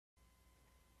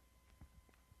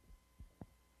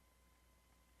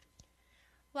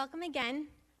Welcome again.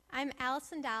 I'm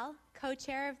Allison Dahl,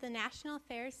 co-chair of the National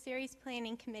Affairs Series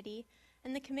Planning Committee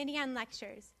and the Committee on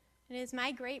Lectures, and it is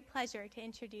my great pleasure to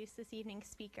introduce this evening's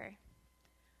speaker.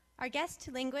 Our guest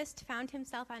linguist found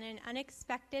himself on an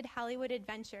unexpected Hollywood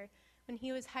adventure when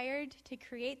he was hired to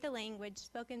create the language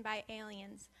spoken by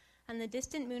aliens on the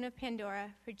distant moon of Pandora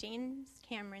for James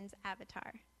Cameron's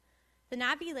Avatar. The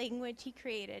Na'vi language he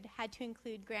created had to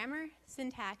include grammar,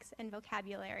 syntax, and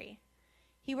vocabulary.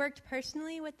 He worked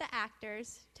personally with the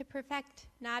actors to perfect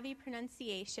Na'vi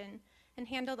pronunciation and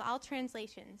handled all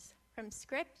translations, from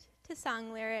script to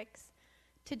song lyrics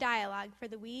to dialogue for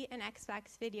the Wii and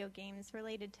Xbox video games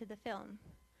related to the film.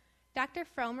 Dr.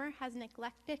 Fromer has an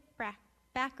eclectic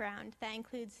background that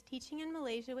includes teaching in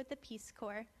Malaysia with the Peace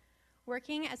Corps,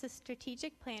 working as a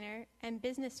strategic planner and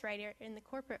business writer in the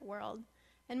corporate world,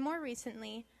 and more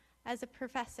recently as a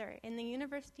professor in the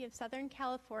University of Southern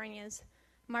California's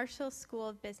Marshall School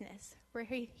of Business, where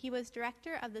he was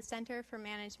director of the Center for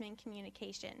Management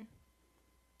Communication.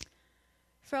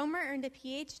 Fromer earned a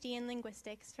PhD in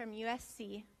linguistics from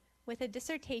USC with a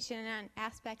dissertation on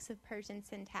aspects of Persian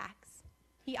syntax.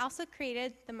 He also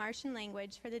created the Martian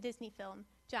language for the Disney film,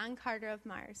 John Carter of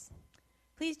Mars.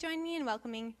 Please join me in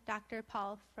welcoming Dr.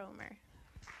 Paul Fromer.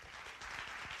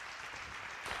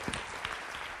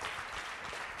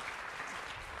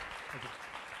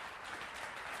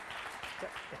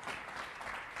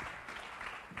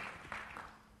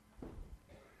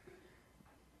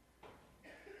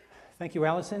 Thank you,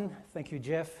 Allison. Thank you,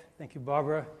 Jeff. Thank you,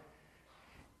 Barbara.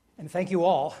 And thank you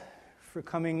all for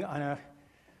coming on a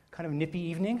kind of nippy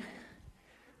evening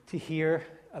to hear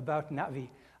about Na'vi.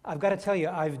 I've got to tell you,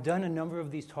 I've done a number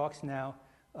of these talks now,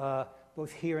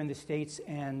 both here in the States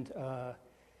and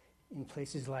in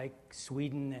places like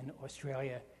Sweden and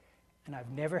Australia, and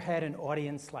I've never had an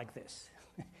audience like this.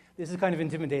 This is kind of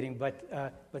intimidating,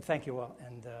 but thank you all,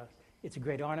 and it's a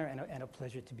great honor and a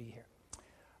pleasure to be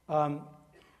here.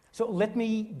 So let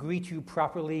me greet you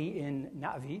properly in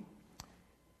Na'vi.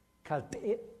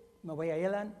 Kalpe'e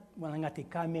mawayaelan walangati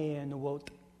kame no wot.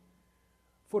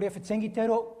 For if it's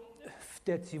tero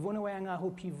that sivona wanga ho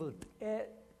pivot e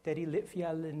teri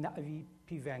litfial Na'vi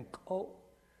pivank o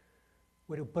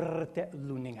where brte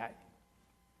luningai.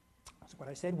 So what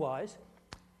I said was,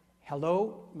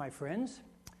 hello, my friends.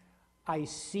 I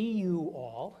see you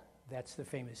all. That's the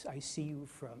famous I see you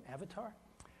from Avatar.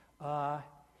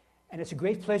 And it's a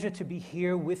great pleasure to be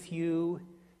here with you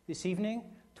this evening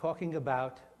talking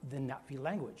about the Na'vi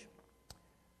language.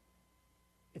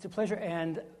 It's a pleasure,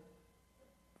 and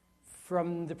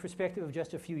from the perspective of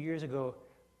just a few years ago,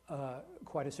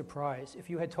 quite a surprise. If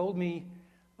you had told me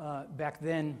back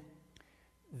then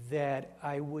that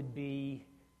I would be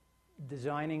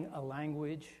designing a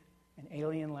language, an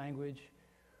alien language,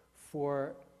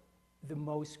 for the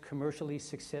most commercially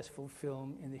successful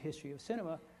film in the history of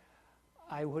cinema,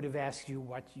 I would have asked you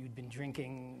what you'd been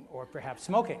drinking or perhaps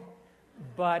smoking.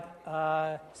 But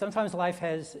sometimes life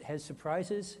has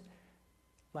surprises.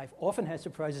 Life often has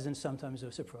surprises, and sometimes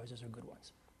those surprises are good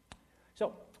ones.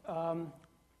 So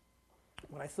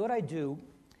what I thought I'd do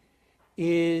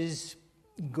is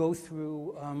go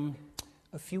through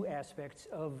a few aspects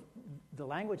of the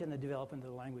language and the development of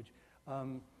the language.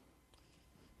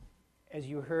 As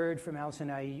you heard from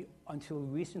Allison, I, until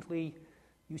recently,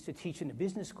 used to teach in a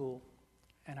business school,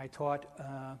 and I taught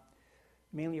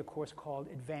mainly a course called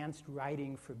Advanced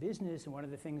Writing for Business, and one of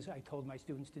the things I told my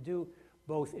students to do,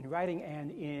 both in writing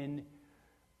and in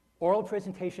oral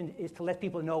presentation, is to let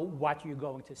people know what you're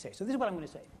going to say. So this is what I'm going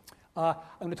to say. I'm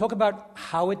going to talk about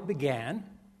how it began,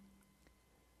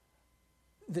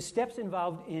 the steps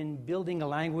involved in building a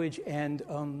language, and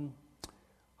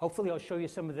hopefully I'll show you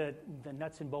some of the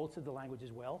nuts and bolts of the language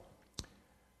as well.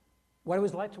 What it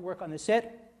was like to work on the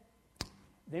set.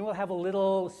 Then we'll have a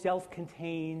little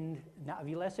self-contained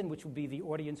Na'vi lesson, which will be the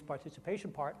audience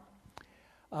participation part.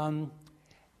 And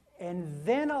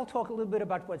then I'll talk a little bit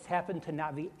about what's happened to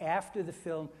Na'vi after the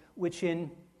film, which in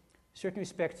certain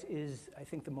respects is, I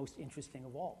think, the most interesting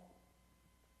of all.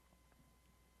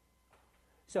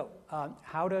 So,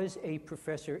 how does a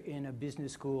professor in a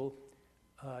business school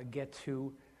get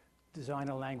to design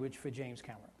a language for James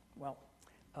Cameron? Well,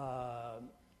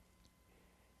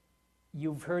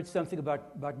 you've heard something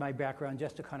about my background,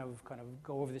 just to kind of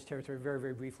go over this territory very,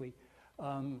 very briefly.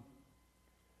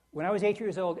 When I was 8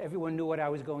 years old, everyone knew what I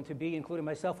was going to be, including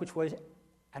myself, which was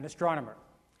an astronomer.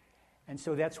 And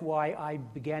so that's why I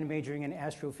began majoring in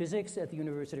astrophysics at the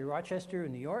University of Rochester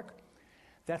in New York.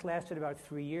 That lasted about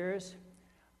 3 years.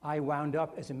 I wound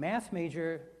up as a math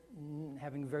major,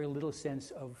 having very little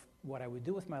sense of what I would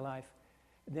do with my life.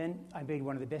 Then I made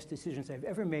one of the best decisions I've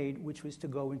ever made, which was to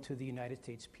go into the United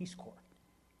States Peace Corps.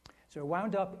 So I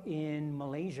wound up in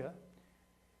Malaysia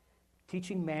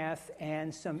teaching math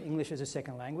and some English as a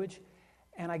second language.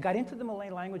 And I got into the Malay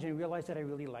language and realized that I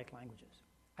really like languages.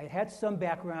 I had some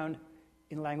background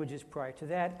in languages prior to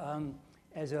that.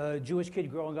 As a Jewish kid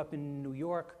growing up in New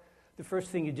York, the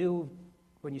first thing you do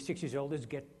when you're 6 years old is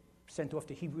get sent off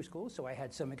to Hebrew school, so I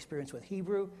had some experience with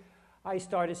Hebrew. I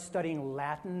started studying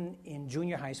Latin in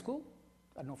junior high school.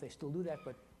 I don't know if they still do that,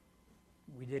 but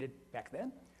we did it back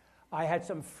then. I had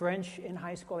some French in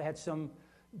high school. I had some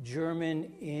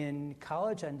German in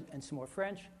college and some more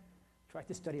French. Tried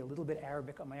to study a little bit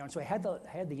Arabic on my own, so I had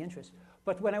the interest.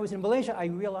 But when I was in Malaysia, I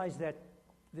realized that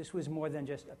this was more than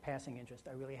just a passing interest.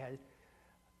 I really had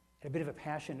a bit of a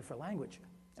passion for language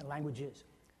and languages.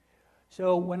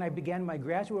 So when I began my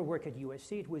graduate work at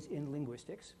USC, it was in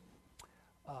linguistics.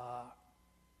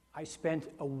 I spent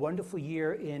a wonderful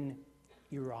year in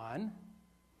Iran.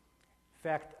 In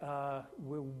fact,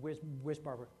 where's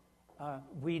Barbara?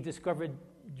 We discovered,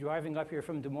 driving up here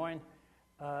from Des Moines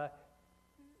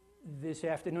this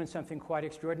afternoon, something quite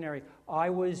extraordinary. I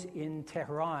was in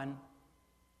Tehran,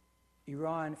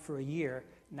 Iran, for a year,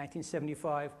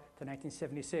 1975 to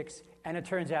 1976, and it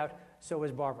turns out so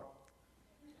was Barbara.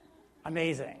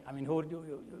 Amazing. I mean,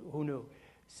 who knew?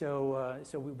 So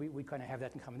we kind of have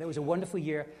that in common. That was a wonderful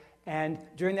year, and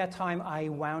during that time, I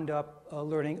wound up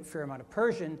learning a fair amount of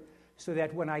Persian, so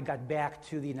that when I got back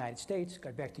to the United States,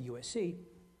 got back to USC,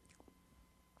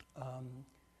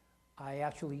 I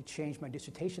actually changed my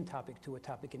dissertation topic to a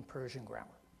topic in Persian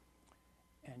grammar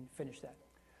and finished that.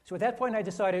 So at that point, I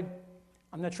decided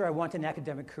I'm not sure I want an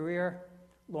academic career.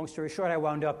 Long story short, I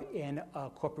wound up in a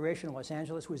corporation in Los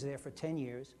Angeles, was there for 10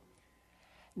 years.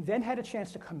 Then had a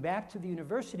chance to come back to the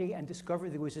university and discover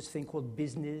there was this thing called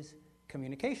business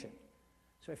communication.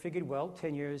 So I figured, well,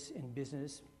 10 years in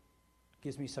business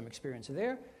gives me some experience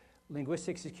there.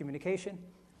 Linguistics is communication,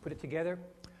 put it together.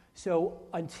 So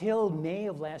until May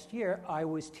of last year, I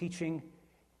was teaching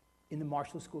in the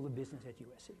Marshall School of Business at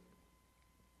USC.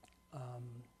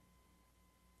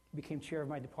 Became chair of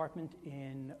my department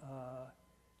in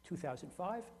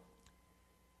 2005.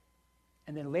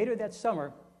 And then later that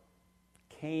summer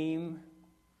came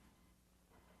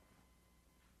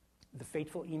the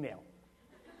fateful email.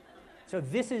 So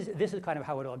this is kind of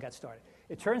how it all got started.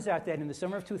 It turns out that in the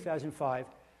summer of 2005,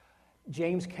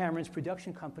 James Cameron's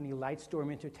production company,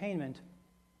 Lightstorm Entertainment,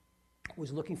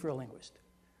 was looking for a linguist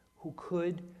who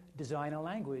could design a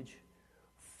language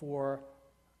for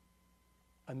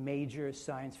a major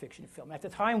science fiction film. At the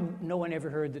time, no one ever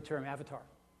heard the term Avatar.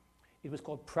 It was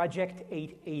called Project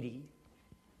 880,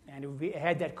 and it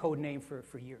had that code name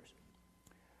for years.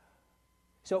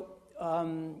 So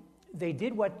they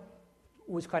did what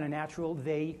was kind of natural.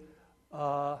 They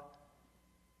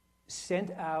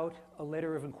sent out a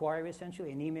letter of inquiry,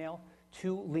 essentially, an email,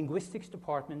 to linguistics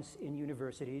departments in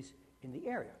universities in the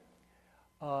area.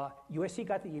 USC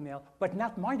got the email, but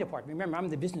not my department. Remember, I'm in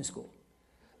the business school.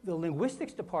 The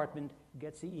linguistics department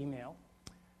gets the email,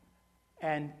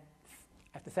 and I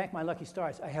have to thank my lucky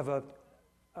stars. I have a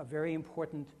very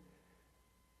important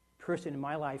person in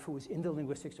my life who was in the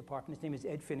linguistics department. His name is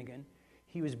Ed Finnegan.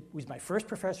 He was my first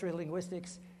professor in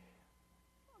linguistics,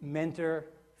 mentor,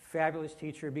 fabulous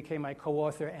teacher, became my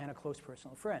co-author and a close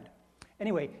personal friend.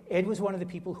 Anyway, Ed was one of the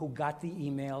people who got the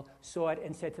email, saw it,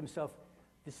 and said to himself,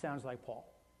 this sounds like Paul.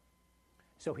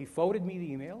 So he forwarded me the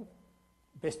email,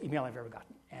 best email I've ever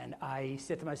gotten. And I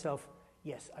said to myself,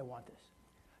 yes, I want this.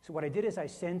 So what I did is I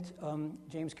sent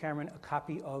James Cameron a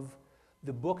copy of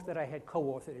the book that I had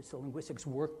co-authored. It's a linguistics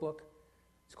workbook.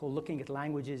 It's called Looking at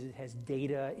Languages. It has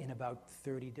data in about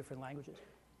 30 different languages.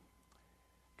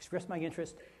 Expressed my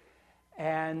interest.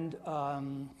 And a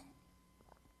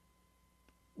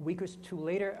week or two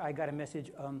later, I got a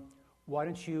message, why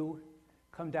don't you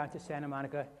come down to Santa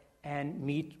Monica and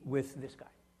meet with this guy?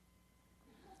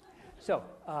 So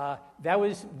that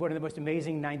was one of the most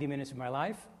amazing 90 minutes of my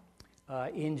life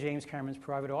in James Cameron's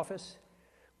private office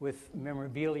with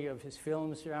memorabilia of his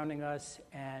films surrounding us,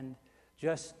 and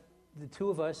just the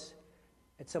two of us.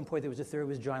 At some point, there was a third,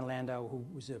 was John Landau, who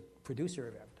was a producer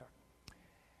of Avatar.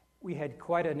 We had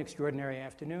quite an extraordinary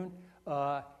afternoon.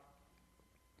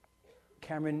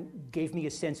 Cameron gave me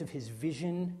a sense of his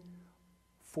vision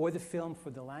for the film,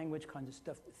 for the language, kinds of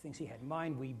stuff, things he had in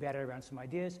mind. We batted around some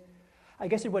ideas. I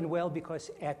guess it went well because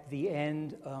at the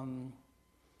end,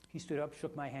 he stood up,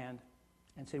 shook my hand,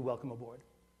 and said, welcome aboard.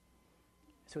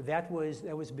 So that was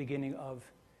the beginning of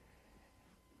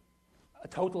a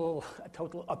total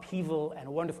upheaval and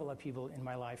a wonderful upheaval in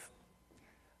my life,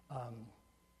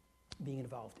 being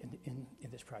involved in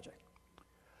this project.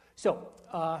 So,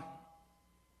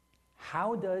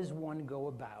 how does one go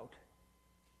about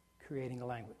creating a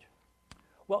language?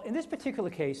 Well, in this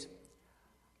particular case,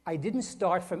 I didn't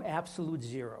start from absolute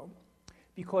zero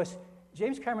because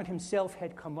James Cameron himself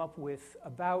had come up with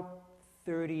about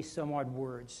 30 some odd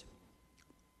words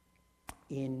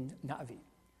in Na'vi.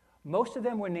 Most of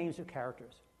them were names of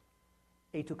characters,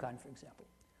 Etukan, for example.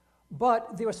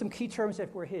 But there were some key terms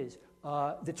that were his.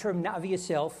 The term Na'vi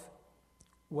itself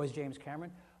was James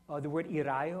Cameron. The word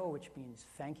irayo, which means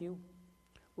thank you,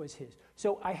 was his.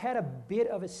 So I had a bit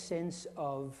of a sense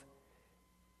of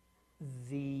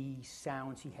the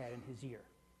sounds he had in his ear.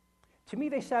 To me,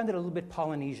 they sounded a little bit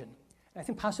Polynesian. And I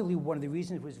think possibly one of the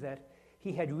reasons was that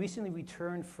he had recently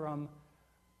returned from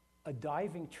a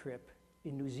diving trip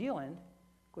in New Zealand.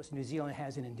 Of course, New Zealand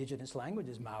has an indigenous language,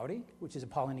 is Maori, which is a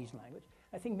Polynesian language.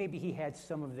 I think maybe he had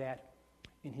some of that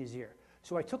in his ear.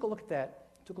 So I took a look at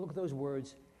that, took a look at those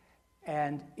words,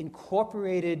 and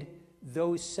incorporated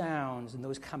those sounds and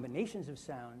those combinations of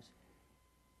sounds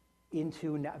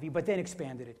into Na'vi, but then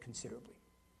expanded it considerably.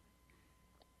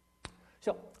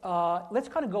 So let's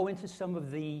kind of go into some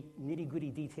of the nitty-gritty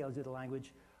details of the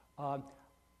language. I'm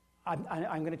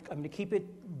going to keep it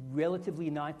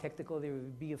relatively non-technical. There will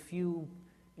be a few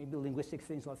maybe linguistic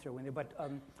things I'll throw in there, but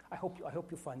I hope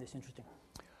you'll find this interesting.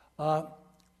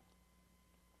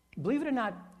 Believe it or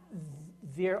not,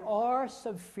 there are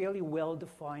some fairly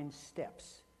well-defined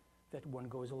steps that one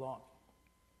goes along.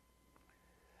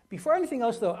 Before anything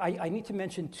else, though, I need to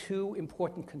mention two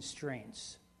important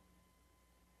constraints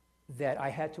that I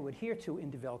had to adhere to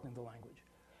in developing the language.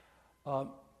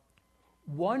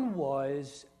 One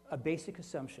was a basic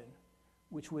assumption,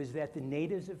 which was that the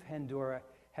natives of Pandora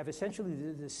have essentially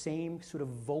the same sort of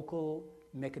vocal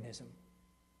mechanism,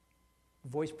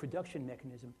 voice production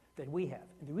mechanism that we have.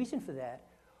 And the reason for that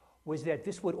was that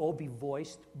this would all be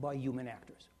voiced by human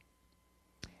actors.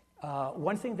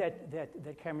 One thing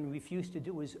that Cameron refused to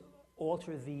do was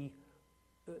alter the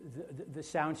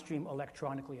sound stream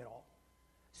electronically at all.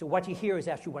 So what you hear is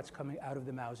actually what's coming out of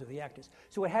the mouths of the actors.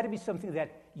 So it had to be something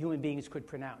that human beings could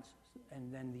pronounce.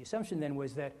 And then the assumption then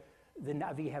was that the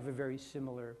Na'vi have a very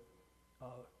similar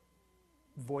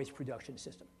voice production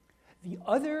system. The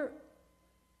other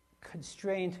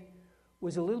constraint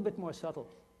was a little bit more subtle.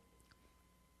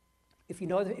 If you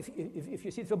know, if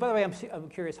you see the film, by the way, I'm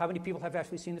curious, how many people have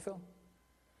actually seen the film?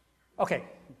 Okay,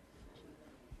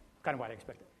 kind of what I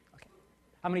expected. Okay,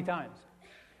 how many times?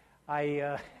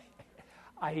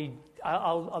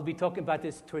 I'll be talking about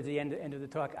this towards the end of the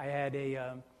talk. I had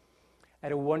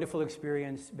a wonderful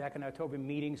experience back in October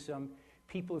meeting some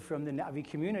people from the Na'vi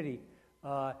community.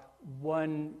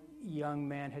 One young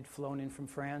man had flown in from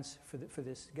France for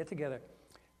this get-together,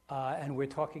 and we're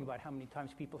talking about how many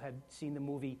times people had seen the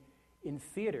movie in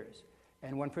theaters.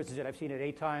 And one person said, I've seen it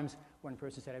 8 times. One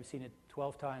person said, I've seen it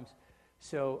 12 times.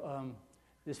 So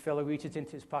this fellow reaches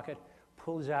into his pocket,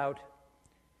 pulls out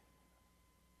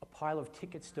a pile of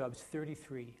ticket stubs,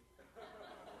 33.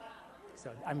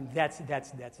 So I mean, that's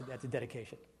a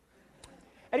dedication.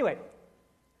 Anyway,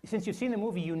 since you've seen the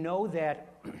movie, you know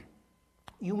that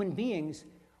human beings,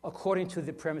 according to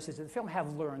the premises of the film,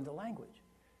 have learned the language.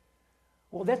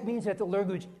 Well, that means that the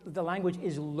language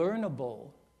is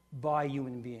learnable by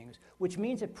human beings, which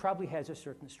means it probably has a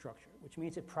certain structure, which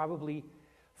means it probably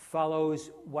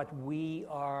follows what we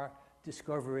are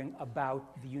discovering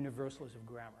about the universals of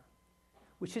grammar.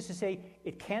 Which is to say,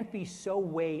 it can't be so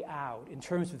way out in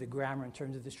terms of the grammar, in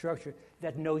terms of the structure,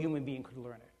 that no human being could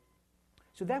learn it.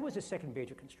 So that was the second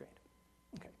major constraint.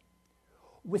 Okay.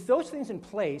 With those things in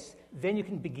place, then you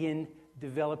can begin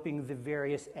developing the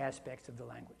various aspects of the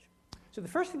language. So the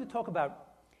first thing to talk about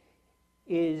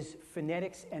is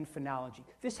phonetics and phonology.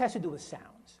 This has to do with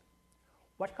sounds.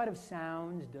 What kind of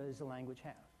sounds does the language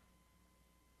have?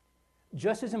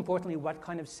 Just as importantly, what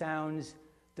kind of sounds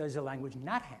does the language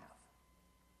not have?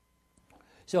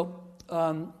 So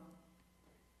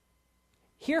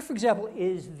here, for example,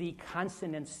 is the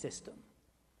consonant system.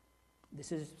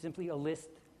 This is simply a list.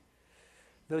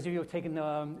 Those of you who have taken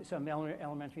some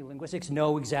elementary linguistics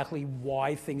know exactly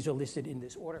why things are listed in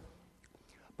this order.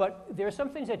 But there are some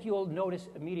things that you'll notice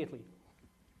immediately.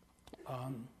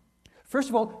 First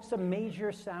of all, some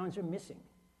major sounds are missing.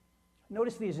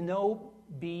 Notice there's no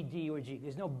B, D, or G.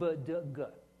 There's no B, D, G.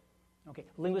 Okay,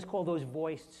 linguists call those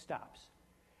voiced stops.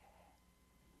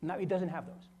 Now, it doesn't have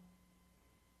those.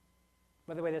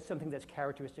 By the way, that's something that's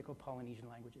characteristic of Polynesian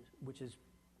languages, which is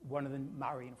one of the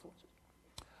Maori influences.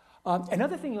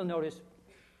 Another thing you'll notice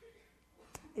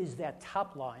is that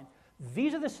top line.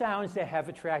 These are the sounds that have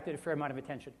attracted a fair amount of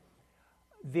attention.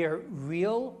 They're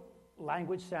real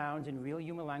language sounds in real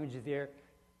human language. They're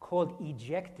called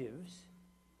ejectives,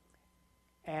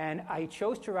 and I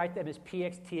chose to write them as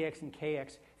PX, TX, and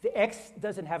KX. The X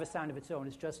doesn't have a sound of its own.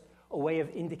 It's just a way of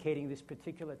indicating this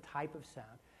particular type of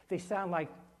sound. They sound like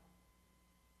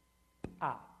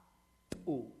A,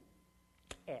 U,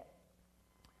 E.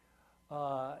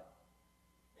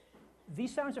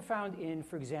 These sounds are found in,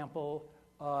 for example,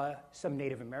 some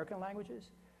Native American languages.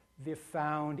 They're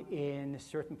found in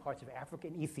certain parts of Africa.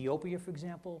 In Ethiopia, for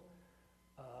example,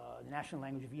 the national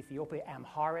language of Ethiopia,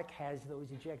 Amharic, has those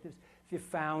ejectives. They're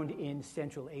found in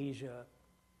Central Asia,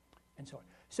 and so on.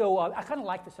 So I kind of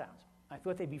like the sounds. I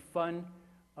thought they'd be fun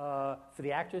for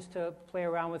the actors to play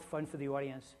around with, fun for the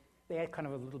audience. They add kind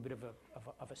of a little bit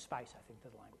of a spice, I think, to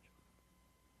the language.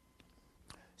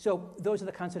 So those are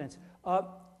the consonants.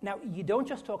 Now, you don't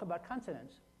just talk about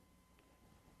consonants.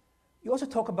 You also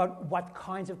talk about what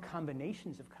kinds of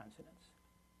combinations of consonants.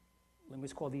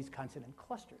 Linguists call these consonant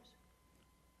clusters.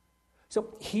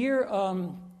 So here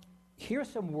are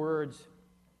some words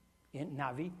in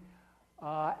Navi,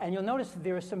 and you'll notice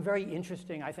there are some very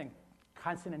interesting, I think,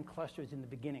 consonant clusters in the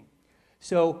beginning.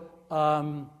 So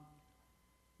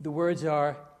the words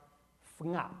are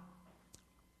fnga,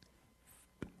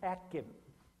 akim,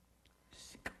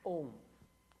 skom,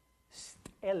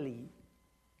 steli,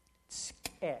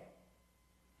 tske,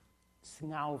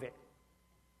 snauve.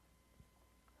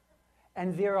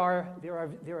 And there are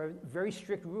very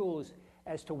strict rules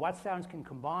as to what sounds can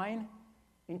combine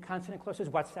in consonant clusters,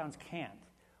 what sounds can't.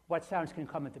 What sounds can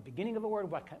come at the beginning of a word,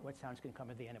 what sounds can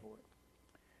come at the end of a word.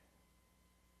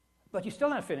 But you're still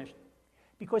not finished,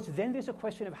 because then there's a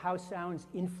question of how sounds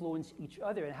influence each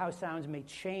other and how sounds may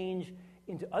change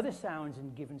into other sounds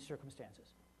in given circumstances.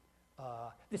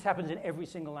 This happens in every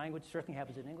single language, certainly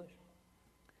happens in English.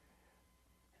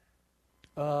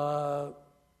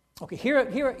 Okay,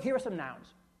 here are some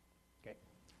nouns. Okay,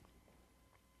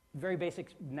 very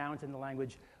basic nouns in the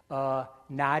language.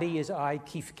 Nadi is eye,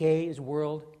 kifke is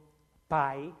world,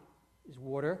 pai is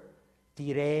water,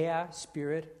 direa,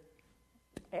 spirit,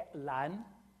 lan,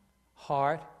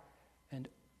 heart, and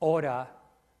ora,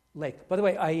 lake. By the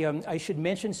way, I should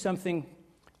mention something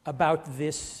about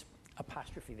this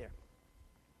apostrophe there.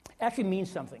 It actually means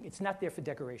something. It's not there for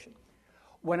decoration.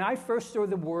 When I first saw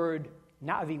the word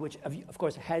Navi, which of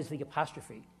course has the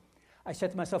apostrophe, I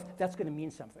said to myself, that's going to mean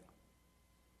something.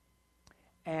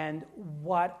 And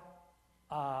what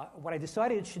I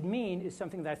decided it should mean is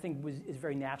something that I think is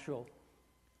very natural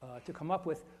to come up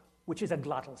with, which is a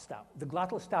glottal stop. The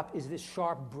glottal stop is this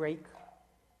sharp break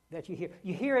that you hear.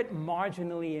 You hear it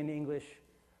marginally in English.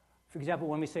 For example,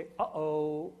 when we say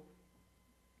uh-oh,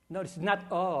 notice it's not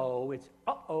uh-oh, it's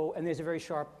uh-oh, and there's a very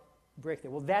sharp break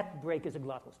there. Well, that break is a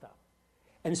glottal stop.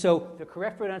 And so the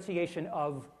correct pronunciation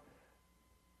of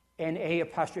N-A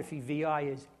apostrophe V-I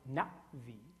is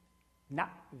na-vi,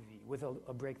 with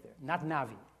a break there. Not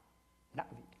navi,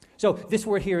 na-vi. So this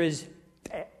word here is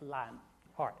lan,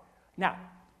 heart. Now,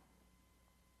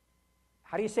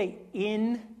 how do you say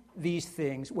in these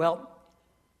things? Well,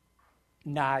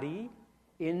 nadi,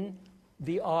 in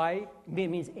the I,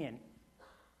 means in.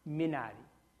 Minadi.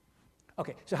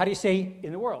 Okay, so how do you say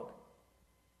in the world?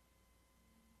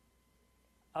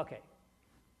 Okay.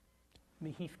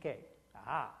 Mihifke.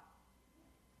 Aha.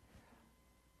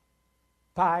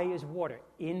 Pai is water.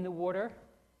 In the water,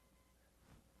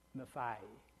 mafai.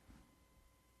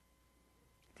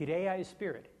 Tireya is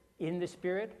spirit. In the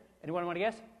spirit, anyone want to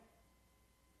guess?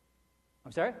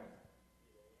 I'm sorry?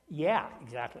 Yeah,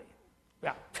 exactly.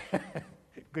 Yeah.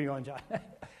 Good on, John.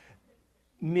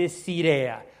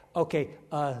 Misirea. Okay,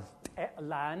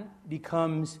 lan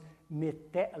becomes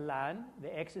mitelan.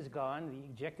 The X is gone,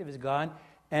 the ejective is gone,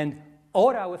 and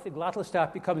ora with the glottal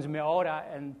stop becomes meora,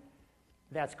 and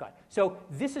that's gone. So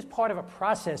this is part of a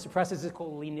process. The process is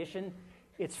called lenition.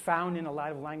 It's found in a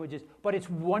lot of languages, but it's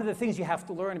one of the things you have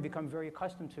to learn and become very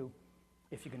accustomed to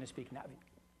if you're going to speak Navi.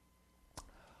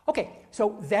 Okay,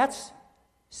 so that's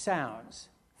sounds,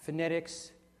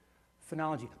 phonetics,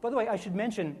 phonology. By the way, I should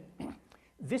mention,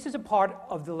 this is a part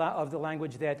of the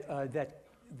language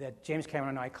that James Cameron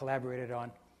and I collaborated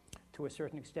on to a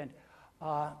certain extent.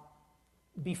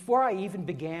 Before I even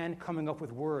began coming up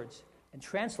with words and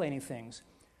translating things,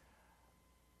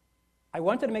 I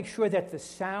wanted to make sure that the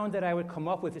sound that I would come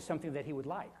up with is something that he would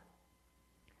like.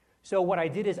 So what I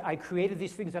did is I created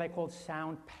these things that I called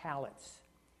sound palettes.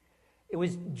 It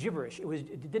was gibberish.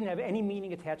 It didn't have any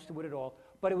meaning attached to it at all,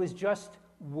 but it was just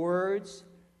words,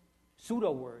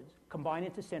 pseudo-words, combined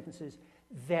into sentences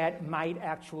that might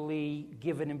actually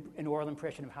give an oral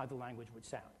impression of how the language would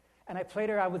sound. And I played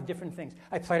around with different things.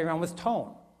 I played around with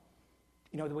tone.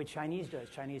 You know, the way Chinese does.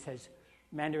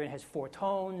 Mandarin has 4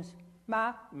 tones.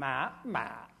 Ma, ma, ma.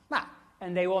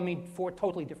 and they all mean four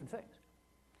totally different things.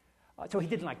 So he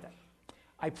didn't like that.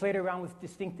 I played around with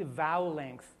distinctive vowel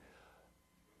length,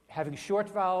 having short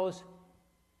vowels,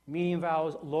 medium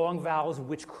vowels, long vowels,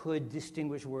 which could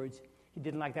distinguish words. He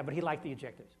didn't like that, but he liked the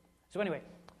ejectives. So anyway,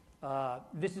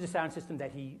 this is a sound system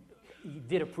that he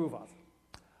did approve of.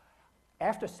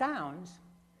 After sounds,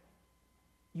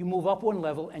 you move up one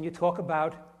level and you talk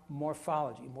about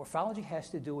morphology. Morphology has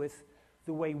to do with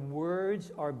the way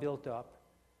words are built up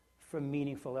from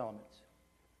meaningful elements.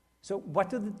 So what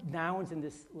do the nouns in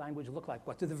this language look like?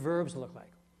 What do the verbs look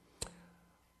like?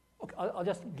 Okay, I'll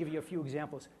just give you a few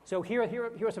examples. So here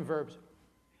are some verbs.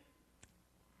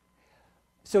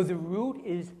 So the root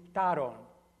is taron.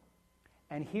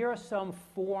 And here are some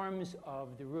forms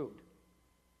of the root.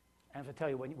 And I have to tell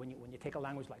you, when you take a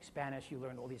language like Spanish, you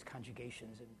learn all these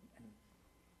conjugations and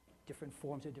different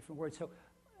forms of different words. So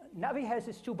Navi has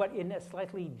this too, but in a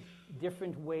slightly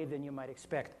different way than you might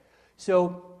expect.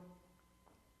 So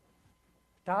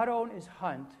taron is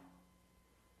hunt.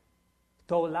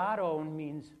 Tolaron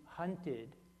means hunted.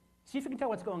 See if you can tell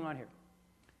what's going on here.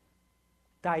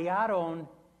 Tallaron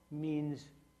means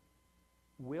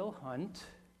will hunt.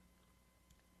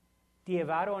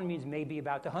 Llevaron means may be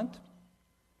about to hunt.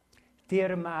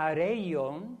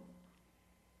 Tirmareyon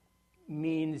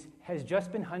means has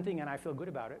just been hunting and I feel good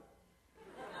about it.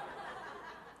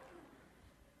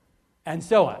 And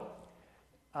so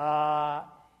on.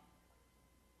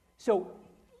 So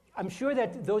I'm sure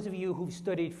that those of you who've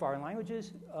studied foreign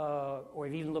languages or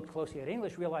have even looked closely at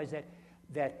English realize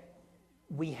that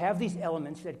we have these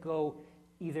elements that go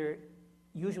either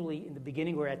usually in the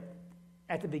beginning or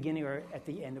at the beginning or at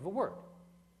the end of a word.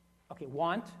 Okay,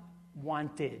 want,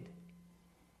 wanted.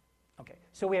 Okay,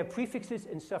 so we have prefixes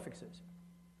and suffixes.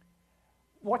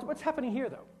 What's happening here,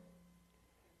 though?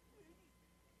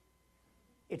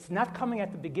 It's not coming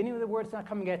at the beginning of the word, it's not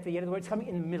coming at the end of the word, it's coming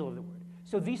in the middle of the word.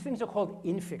 So these things are called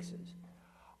infixes.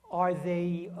 Are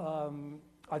they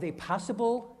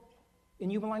possible in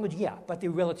human language? Yeah, but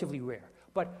they're relatively rare.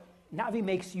 But Navi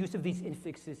makes use of these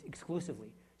infixes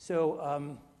exclusively.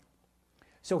 So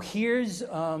here's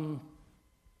I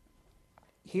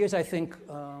think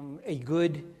a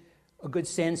good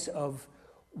sense of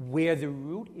where the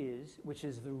root is, which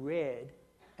is the red,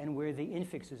 and where the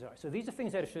infixes are. So these are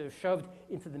things that are sort of shoved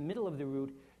into the middle of the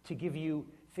root to give you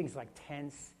things like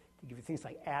tense, to give you things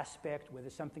like aspect, whether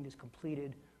something is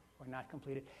completed or not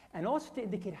completed, and also to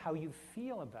indicate how you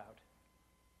feel about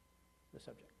the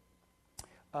subject.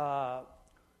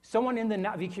 Someone in the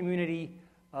Navi community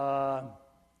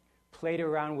played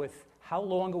around with how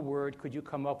long a word could you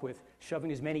come up with,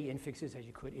 shoving as many infixes as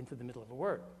you could into the middle of a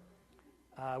word.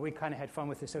 We kind of had fun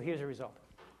with this, so here's a result.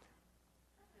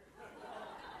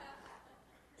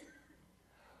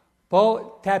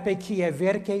 Po tape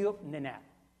kieverkeyo nena.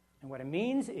 And what it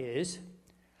means is,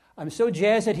 I'm so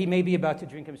jazzed that he may be about to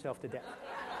drink himself to death.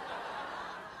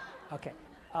 Okay,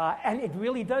 and it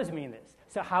really does mean this.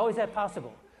 So how is that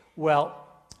possible? Well,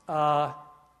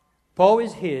 po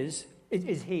is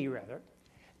he rather.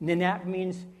 Nenat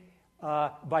means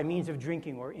by means of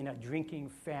drinking or in a drinking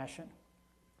fashion.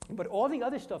 But all the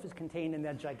other stuff is contained in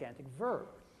that gigantic verb.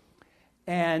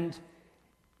 And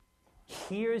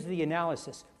here's the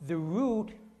analysis. The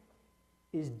root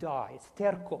is die. It's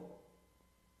terko.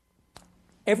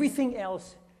 Everything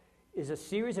else is a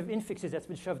series of infixes that's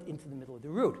been shoved into the middle of the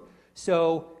root.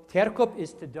 So terkop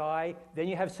is to die. Then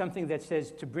you have something that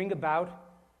says to bring about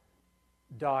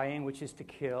dying, which is to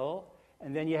kill.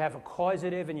 And then you have a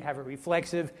causative, and you have a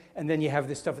reflexive, and then you have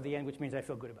this stuff at the end, which means I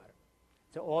feel good about it.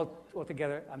 So all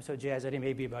together, I'm so jazzed that he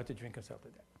may be about to drink himself to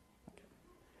death.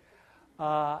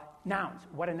 Okay. Nouns.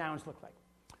 What do nouns look like?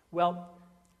 Well,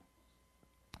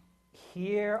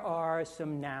 here are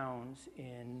some nouns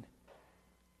in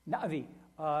Navi.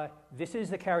 This is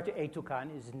the character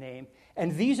Etukan, is his name.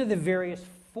 And these are the various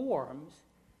forms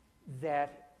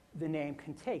that the name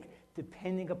can take,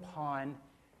 depending upon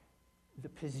the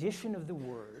position of the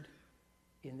word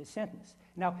in the sentence.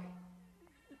 Now,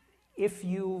 if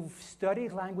you've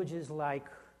studied languages like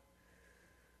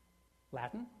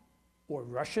Latin or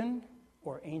Russian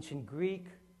or ancient Greek,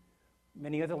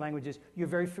 many other languages, you're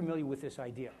very familiar with this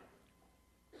idea.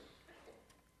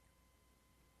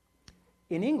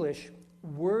 In English,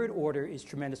 word order is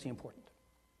tremendously important,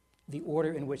 the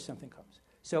order in which something comes.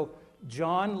 So,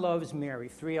 John loves Mary,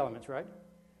 3 elements, right?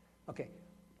 Okay.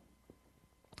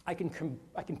 I can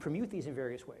permute these in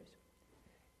various ways.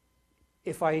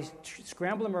 If I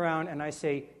scramble them around and I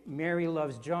say, Mary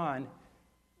loves John,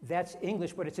 that's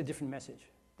English, but it's a different message.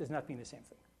 It does not mean the same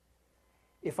thing.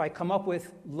 If I come up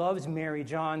with loves Mary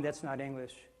John, that's not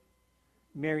English.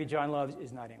 Mary John loves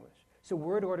is not English. So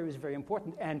word order is very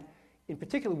important, and in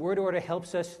particular, word order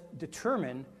helps us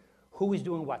determine who is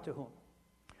doing what to whom.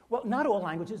 Well, not all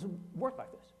languages work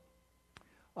like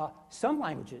this. Some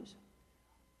languages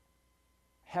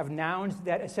have nouns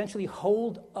that essentially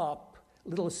hold up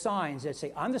little signs that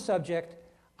say, I'm the subject,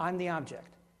 I'm the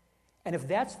object. And if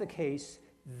that's the case,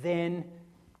 then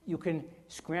you can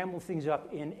scramble things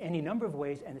up in any number of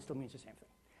ways, and it still means the same thing.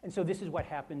 And so this is what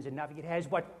happens in Navi. It has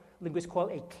what linguists call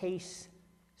a case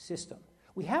system.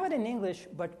 We have it in English,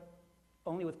 but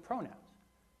only with pronouns.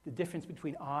 The difference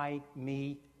between I,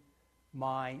 me,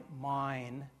 my,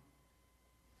 mine,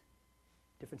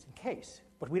 difference in case.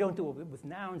 But we don't do it with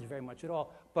nouns very much at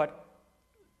all, but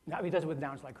Navi does it with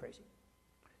nouns like crazy.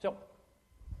 So,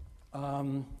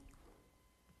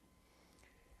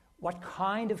 what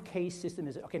kind of case system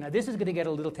is it? Okay, now this is going to get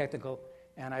a little technical,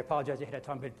 and I apologize ahead of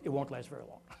time, but it won't last very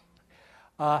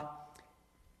long.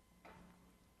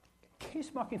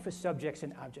 Case marking for subjects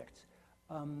and objects.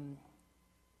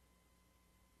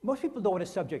 Most people know what a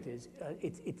subject is.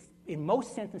 It's in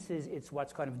most sentences, it's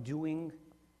what's kind of doing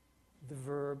the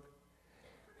verb.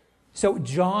 So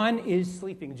John is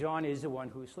sleeping. John is the one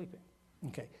who is sleeping.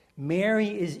 Okay. Mary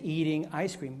is eating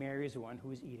ice cream. Mary is the one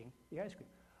who is eating the ice cream.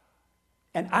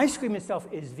 And ice cream itself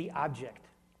is the object,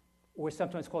 or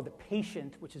sometimes called the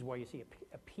patient, which is why you see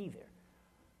a P there.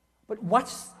 But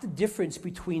what's the difference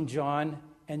between John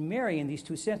and Mary in these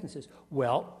two sentences?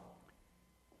 Well,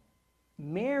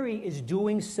 Mary is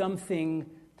doing something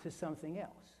to something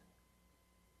else.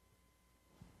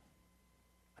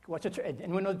 What's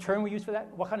anyone know the term we use for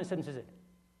that? What kind of sentence is it?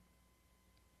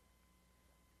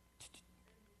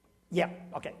 Yeah,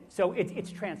 okay. So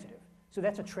it's transitive. So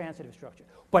that's a transitive structure.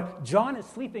 But John is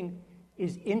sleeping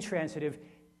is intransitive.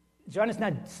 John is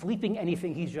not sleeping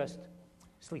anything, he's just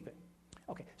sleeping.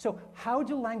 Okay, so how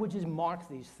do languages mark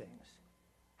these things?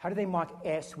 How do they mark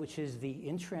S, which is the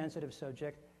intransitive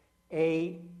subject,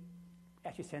 A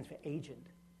actually stands for agent,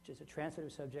 which is a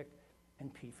transitive subject,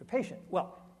 and P for patient?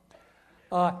 Well,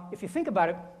 if you think about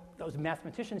it, those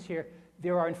mathematicians here,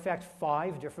 there are in fact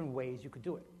 5 different ways you could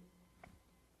do it.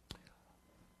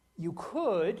 You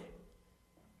could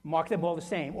mark them all the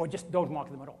same, or just don't mark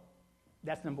them at all.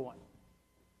 That's number 1.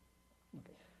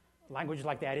 Okay. Language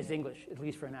like that is English, at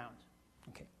least for nouns.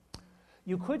 Okay.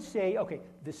 You could say, okay,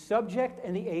 the subject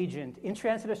and the agent,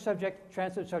 intransitive subject,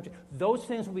 transitive subject, those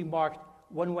things will be marked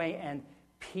one way, and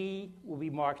P will be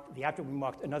marked, the object will be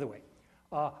marked another way.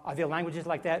 Are there languages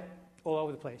like that? All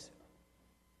over the place.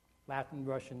 Latin,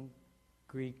 Russian,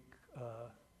 Greek,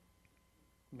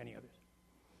 many others.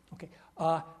 Okay.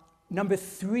 Number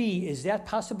 3, is that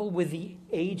possible with the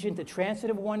agent? The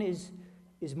transitive one is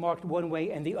marked one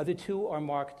way and the other 2 are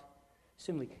marked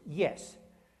similarly. Yes.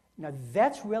 Now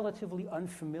that's relatively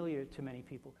unfamiliar to many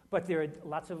people, but there are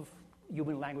lots of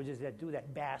human languages that do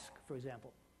that. Basque, for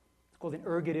example. It's called an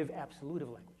ergative absolutive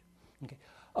language. Okay.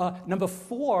 Number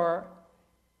 4,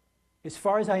 as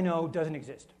far as I know, doesn't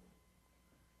exist.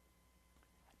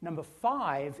 Number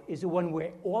 5 is the one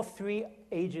where all 3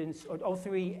 agents, or all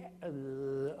 3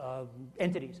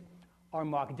 entities are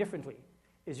marked differently.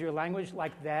 Is there a language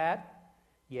like that?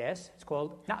 Yes, it's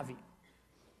called Navi.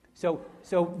 So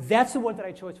that's the one that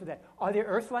I chose for that. Are there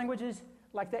Earth languages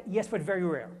like that? Yes, but very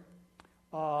rare.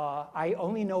 I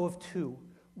only know of 2.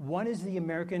 One is the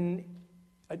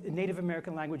Native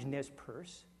American language Nez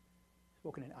Perce,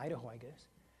 spoken in Idaho, I guess.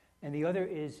 And the other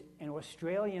is an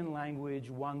Australian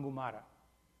language, Wangumara.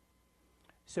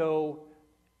 So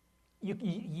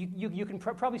you can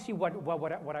probably see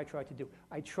what I try to do.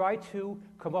 I try to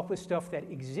come up with stuff that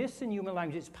exists in human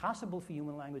language, it's possible for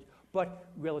human language, but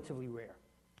relatively rare.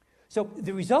 So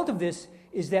the result of this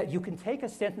is that you can take a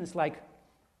sentence like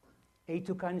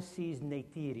Etukan sis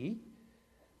netiri.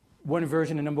 One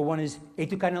version of number 1 is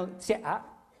Etukan sea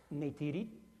netiri.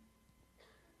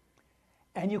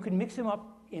 And you can mix them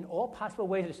up in all possible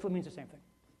ways, it still means the same thing.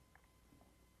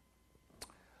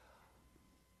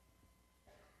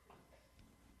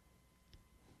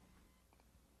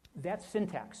 That's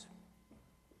syntax.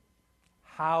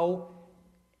 How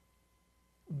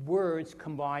words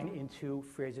combine into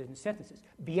phrases and sentences.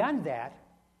 Beyond that,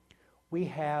 we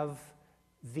have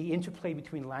the interplay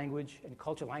between language and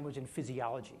culture, language and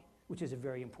physiology, which is a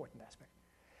very important aspect.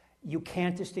 You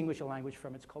can't distinguish a language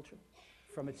from its culture,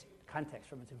 from its context,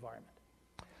 from its environment.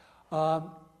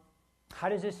 How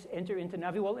does this enter into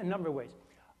Navi? Well, in a number of ways.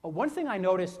 One thing I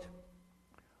noticed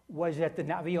was that the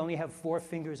Navi only have 4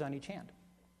 fingers on each hand,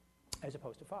 as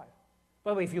opposed to 5.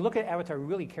 By the way, if you look at Avatar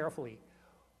really carefully,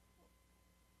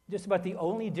 just about the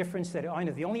only difference that I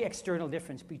know, the only external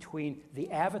difference between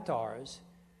the avatars,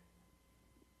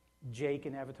 Jake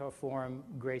in avatar form,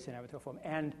 Grace in avatar form,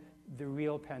 and the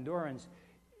real Pandorans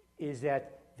is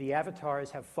that the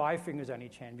avatars have 5 fingers on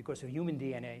each hand because of human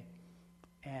DNA,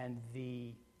 and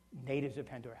the natives of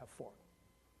Pandora have 4.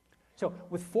 So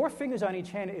with 4 fingers on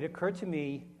each hand, it occurred to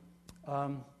me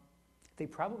they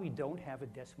probably don't have a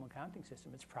decimal counting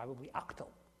system. It's probably octal.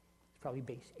 It's probably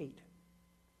base 8.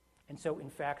 And so, in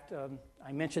fact,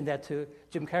 I mentioned that to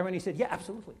Jim Cameron. He said, yeah,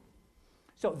 absolutely.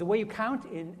 So the way you count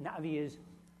in Na'vi is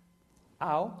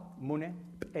Au, Mune,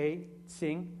 E,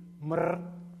 Sing, Mr,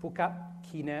 Puka,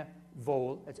 Kine,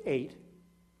 Vol. That's 8.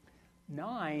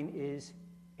 9 is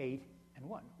 8 and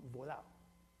 1, Volau.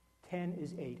 10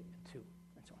 is 8 and 2,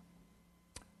 and so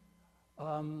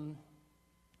on.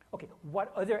 Okay,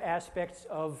 what other aspects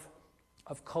of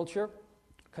culture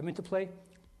come into play?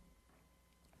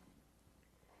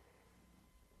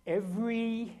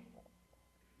 Every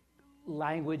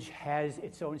language has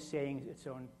its own sayings, its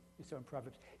own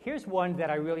proverbs. Here's one that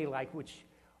I really like, which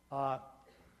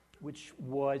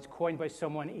was coined by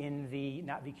someone in the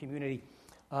Na'vi community.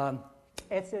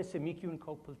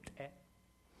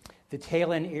 The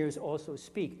tail and ears also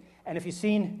speak. And if you've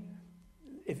seen,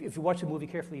 if you watch the movie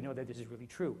carefully, you know that this is really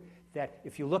true. That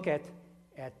if you look at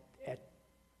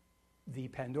the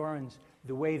Pandorans,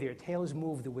 the way their tails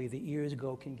move, the way the ears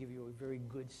go, can give you a very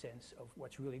good sense of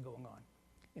what's really going on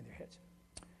in their heads.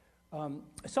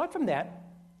 Aside from that,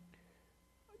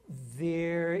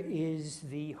 there is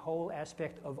the whole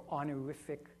aspect of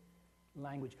honorific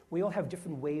language. We all have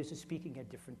different ways of speaking at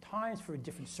different times for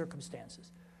different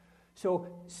circumstances. So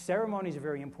ceremonies are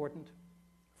very important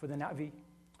for the Na'vi.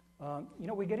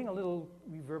 We're getting a little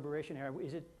reverberation here.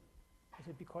 Is it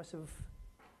because of...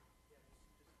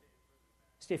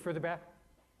 Stay further back?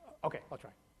 Okay, I'll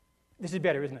try. This is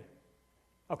better, isn't it?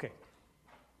 Okay.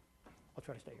 I'll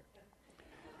try to stay here.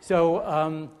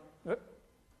 So,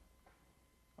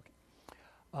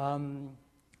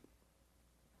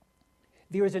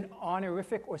 there is an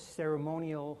honorific or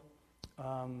ceremonial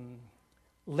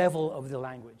level of the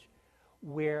language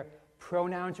where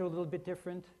pronouns are a little bit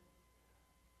different,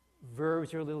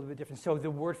 verbs are a little bit different. So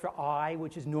the word for I,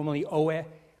 which is normally oe,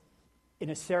 in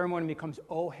a ceremony becomes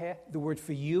ohe. The word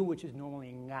for you, which is normally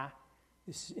nga,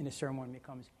 this in a ceremony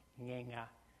becomes nga,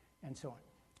 and so on.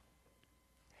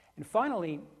 And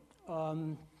finally,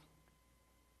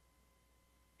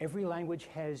 every language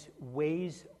has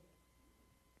ways,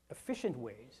 efficient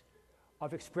ways,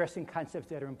 of expressing concepts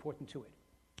that are important to it.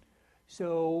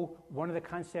 So one of the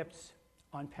concepts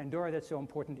on Pandora that's so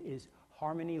important is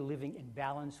harmony, living in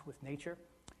balance with nature.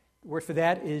 The word for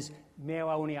that is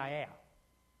meauniaea.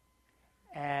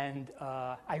 And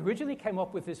I originally came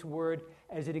up with this word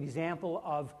as an example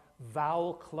of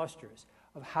vowel clusters,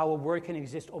 of how a word can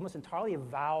exist almost entirely of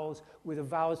vowels, where the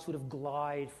vowels sort of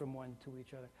glide from one to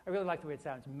each other. I really like the way it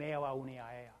sounds,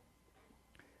 meauniaea.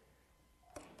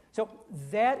 So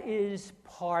that is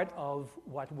part of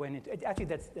what went into, actually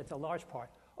that's a large part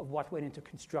of what went into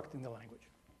constructing the language.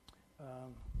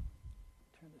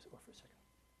 Turn this off for a second.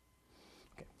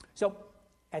 Okay, so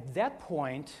at that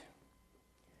point,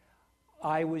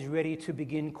 I was ready to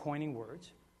begin coining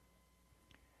words.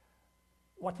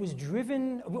 What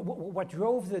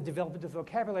drove the development of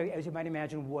vocabulary, as you might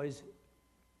imagine, was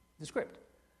the script.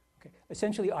 Okay.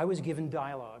 Essentially, I was given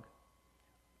dialogue,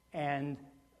 and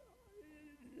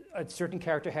a certain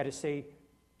character had to say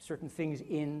certain things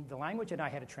in the language, and I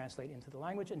had to translate into the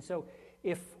language. And so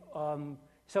if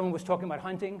someone was talking about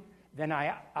hunting, then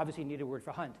I obviously needed a word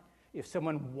for hunt. If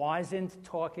someone wasn't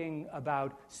talking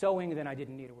about sewing, then I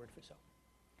didn't need a word for sew.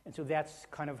 And so that's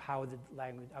kind of how the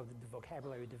language, how the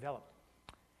vocabulary developed.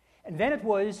 And then it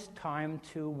was time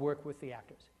to work with the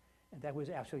actors. And that was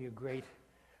absolutely a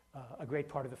great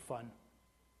part of the fun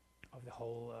of the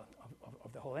whole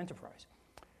enterprise.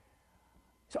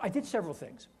 So I did several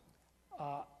things.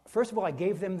 First of all, I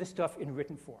gave them the stuff in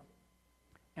written form.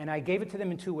 And I gave it to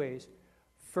them in 2 ways.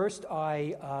 First,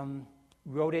 I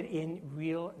wrote it in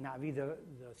real Na'vi, the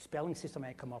spelling system I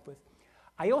had come up with.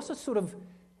 I also sort of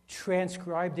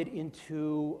transcribed it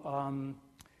into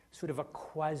sort of a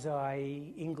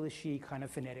quasi-Englishy kind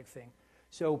of phonetic thing.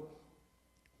 So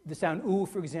the sound U,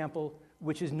 for example,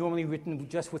 which is normally written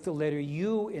just with the letter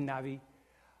U in Na'vi,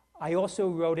 I also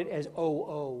wrote it as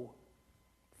OO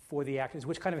for the actors,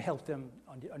 which kind of helped them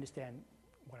understand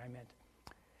what I meant.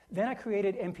 Then I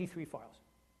created MP3 files,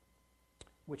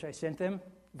 which I sent them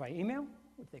via email,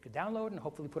 which they could download and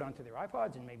hopefully put onto their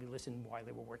iPods and maybe listen while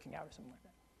they were working out or something like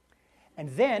that. And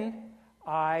then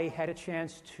I had a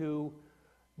chance to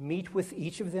meet with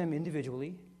each of them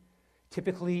individually,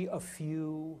 typically a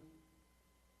few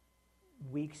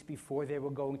weeks before they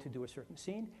were going to do a certain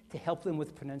scene, to help them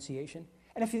with pronunciation.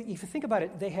 And if you think about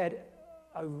it, they had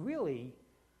a really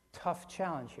tough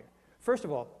challenge here. First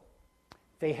of all,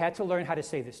 they had to learn how to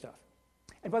say this stuff.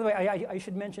 And by the way, I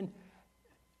should mention,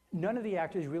 none of the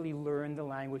actors really learned the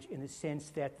language in the sense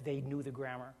that they knew the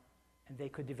grammar and they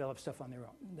could develop stuff on their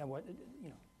own.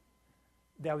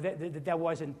 That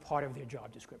wasn't part of their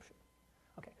job description.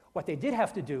 Okay. What they did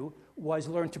have to do was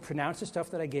learn to pronounce the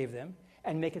stuff that I gave them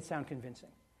and make it sound convincing.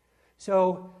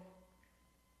 So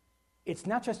it's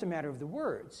not just a matter of the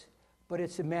words, but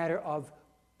it's a matter of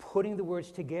putting the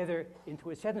words together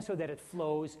into a sentence so that it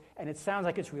flows and it sounds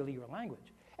like it's really your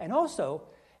language. And also,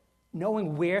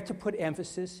 knowing where to put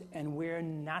emphasis and where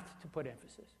not to put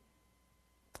emphasis.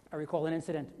 I recall an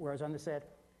incident where I was on the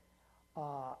set,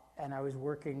 and I was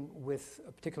working with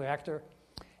a particular actor,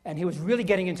 and he was really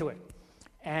getting into it.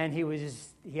 And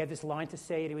he had this line to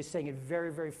say, and he was saying it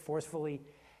very, very forcefully,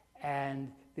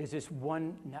 and there's this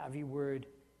one Navi word,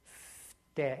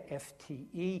 fte,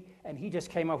 F-T-E, and he just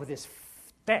came up with this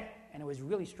fte, and it was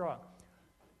really strong.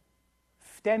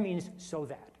 Fte means so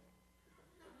that.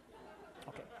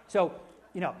 Okay, so,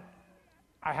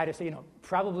 I had to say,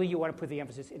 probably you want to put the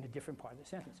emphasis in a different part of the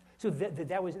sentence. So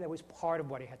that was part of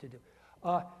what I had to do.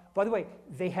 By the way,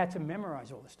 they had to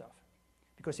memorize all the stuff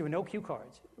because there were no cue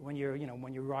cards. When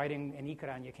you're writing an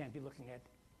ikran, you can't be looking at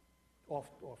off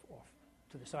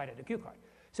to the side of the cue card.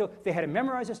 So they had to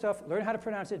memorize the stuff, learn how to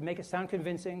pronounce it, make it sound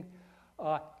convincing,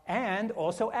 and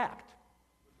also act.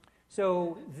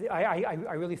 So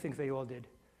I really think they all did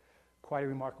quite a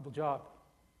remarkable job.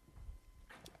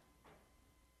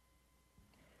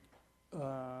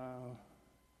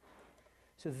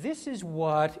 So this is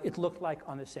what it looked like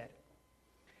on the set.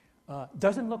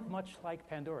 Doesn't look much like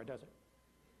Pandora, does it?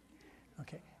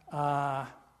 Okay.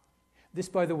 This,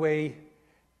 by the way,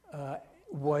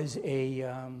 was a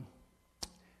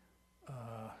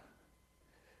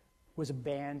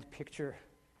banned picture.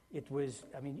 It was,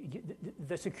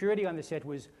 the security on the set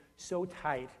was so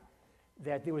tight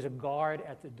that there was a guard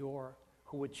at the door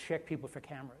who would check people for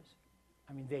cameras.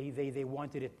 They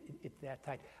wanted it that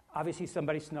tight. Obviously,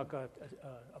 somebody snuck a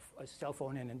cell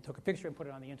phone in and took a picture and put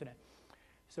it on the internet.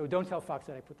 So don't tell Fox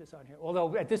that I put this on here.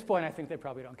 Although at this point, I think they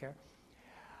probably don't care.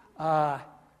 I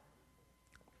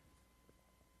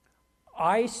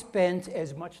spent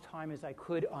as much time as I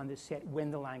could on the set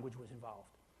when the language was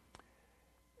involved.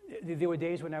 There were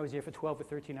days when I was there for 12 or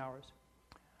 13 hours.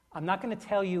 I'm not going to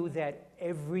tell you that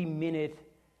every minute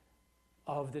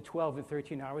of the 12 and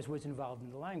 13 hours was involved in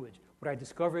the language. What I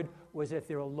discovered was that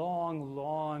there are long,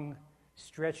 long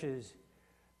stretches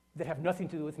that have nothing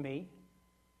to do with me,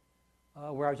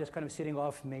 where I was just kind of sitting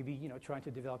off, maybe trying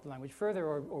to develop the language further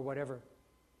or whatever,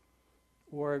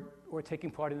 or taking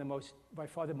part in by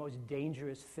far the most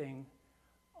dangerous thing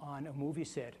on a movie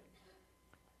set,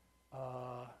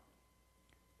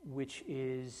 which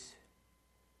is,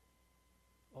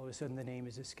 all of a sudden the name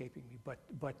is escaping me, but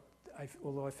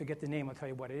although I forget the name, I'll tell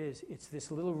you what it is. It's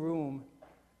this little room,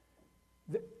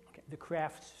 the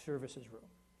craft services room.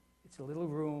 It's a little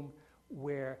room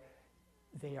where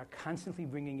they are constantly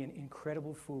bringing in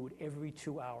incredible food every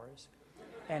 2 hours.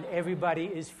 And everybody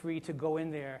is free to go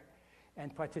in there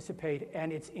and participate.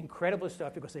 And it's incredible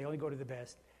stuff because they only go to the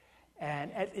best.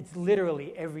 And it's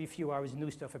literally every few hours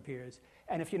new stuff appears.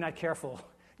 And if you're not careful,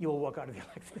 you will walk out of there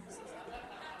like this.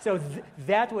 So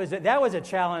that was a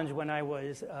challenge when I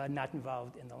was not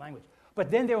involved in the language.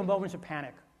 But then there were moments of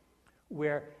panic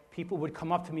where people would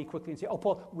come up to me quickly and say, "Oh,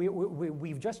 Paul,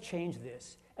 we've just changed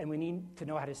this, and we need to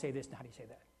know how to say this and how do you say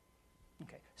that."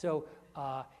 Okay, so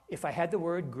if I had the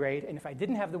word, great, and if I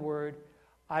didn't have the word,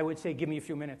 I would say, "Give me a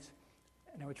few minutes,"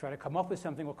 and I would try to come up with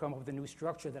something or come up with a new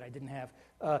structure that I didn't have.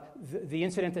 The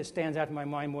incident that stands out in my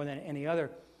mind more than any other,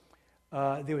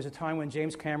 there was a time when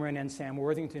James Cameron and Sam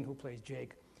Worthington, who plays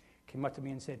Jake, came up to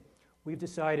me and said, "We've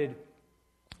decided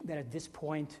that at this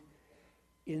point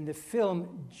in the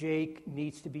film, Jake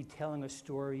needs to be telling a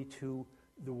story to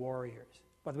the warriors."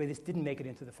 By the way, this didn't make it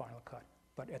into the final cut,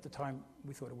 but at the time,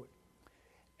 we thought it would.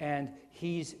 And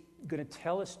he's going to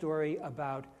tell a story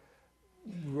about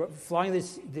flying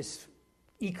this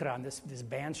ikran, this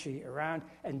banshee, around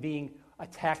and being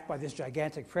attacked by this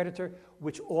gigantic predator,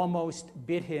 which almost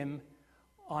bit him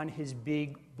on his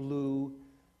big blue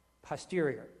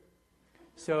posterior.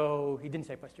 So he didn't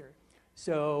say posterior.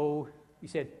 So he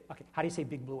said, "Okay, how do you say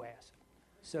big blue ass?"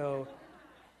 So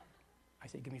I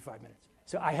said, "Give me 5 minutes."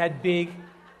 So I had big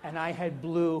and I had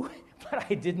blue, but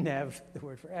I didn't have the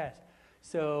word for ass.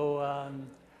 So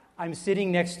I'm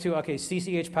sitting next to,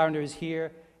 CCH Pounder is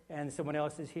here and someone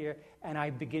else is here, and I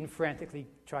begin frantically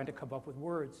trying to come up with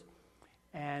words.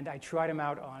 And I tried them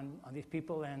out on these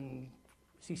people, and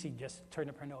CC just turned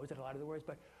up her nose at a lot of the words,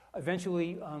 but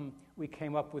eventually we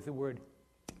came up with the word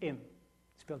im.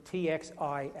 spelled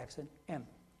T-X-I accent M,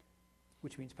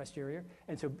 which means posterior.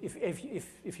 And so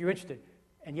if you're interested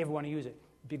and you ever want to use it,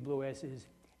 big blue S is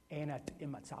Enat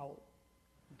Imatsao.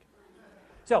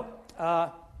 So,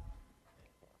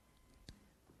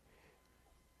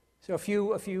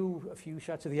 a few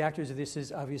shots of the actors. This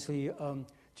is obviously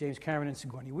James Cameron and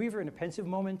Sigourney Weaver in a pensive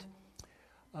moment.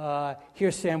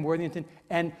 Here's Sam Worthington.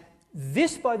 And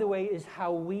this, by the way, is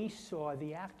how we saw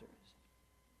the actors.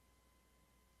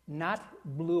 Not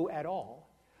blue at all,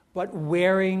 but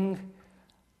wearing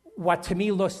what to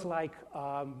me looks like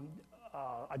a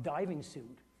diving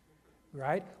suit,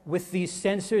 right? With these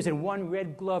sensors and one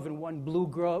red glove and one blue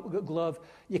glove.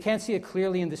 You can't see it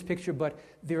clearly in this picture, but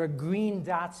there are green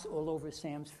dots all over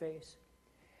Sam's face.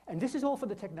 And this is all for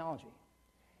the technology.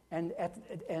 And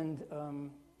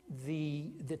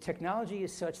the technology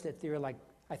is such that there are like,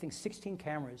 I think, 16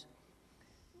 cameras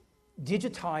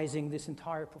digitizing this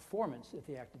entire performance that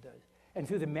the actor does. And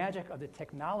through the magic of the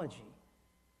technology,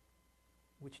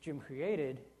 which Jim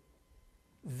created,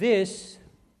 this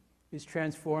is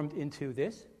transformed into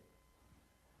this,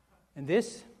 and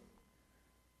this,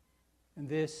 and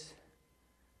this,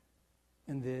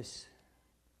 and this,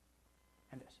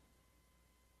 and this.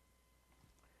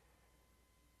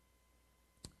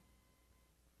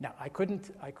 Now, I couldn't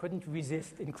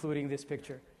resist including this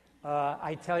picture.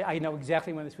 I tell you, I know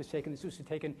exactly when this was taken. This was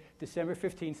taken December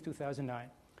 15th, 2009.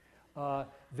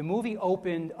 The movie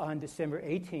opened on December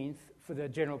 18th for the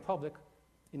general public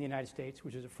in the United States,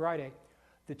 which is a Friday.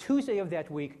 The Tuesday of that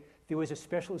week, there was a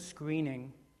special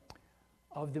screening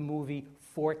of the movie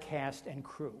for cast and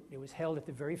crew. It was held at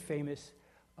the very famous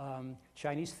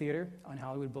Chinese Theater on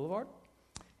Hollywood Boulevard,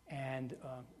 and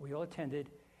we all attended.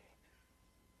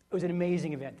 It was an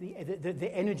amazing event.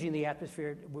 The energy and the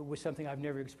atmosphere was something I've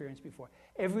never experienced before.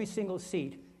 Every single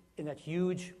seat in that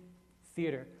huge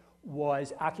theater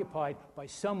was occupied by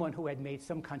someone who had made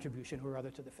some contribution or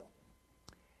other to the film.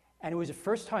 And it was the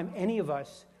first time any of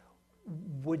us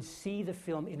would see the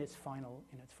film in its final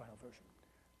version.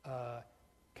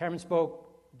 Cameron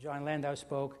spoke, John Landau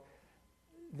spoke,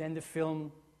 then the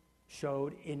film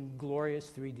showed in glorious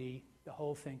 3D, the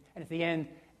whole thing. And at the end,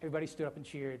 everybody stood up and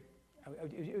cheered.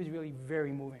 It was really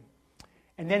very moving.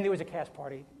 And then there was a cast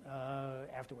party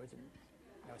afterwards, and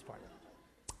that was part of it.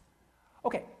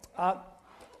 Okay,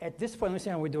 at this point, let me see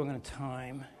how we're doing on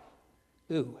time.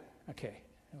 Ooh, okay.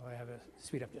 Well, I have to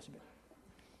speed up just a bit.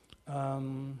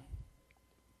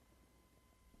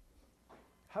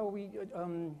 How are we,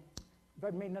 if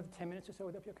I made another 10 minutes or so,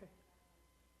 would that be okay?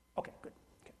 Okay, good.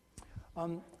 Okay.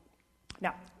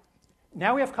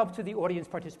 Now we have come to the audience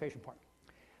participation part.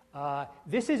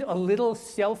 This is a little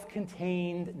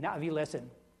self-contained Na'vi lesson.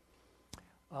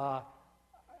 I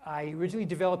originally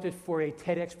developed it for a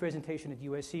TEDx presentation at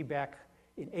USC back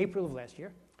in April of last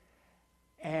year.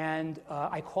 And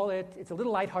I call it, it's a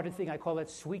little lighthearted thing, I call it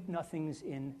Sweet Nothings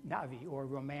in Na'vi, or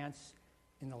Romance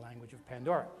in the Language of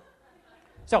Pandora.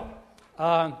 So,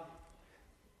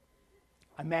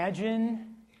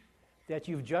 imagine that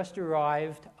you've just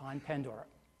arrived on Pandora,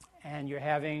 and you're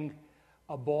having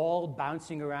a ball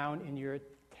bouncing around in your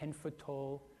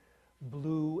 10-foot-tall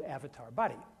blue avatar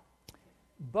body.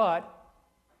 But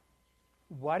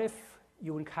what if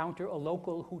you encounter a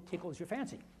local who tickles your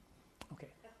fancy? Okay.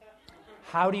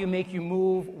 How do you make you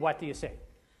move? What do you say?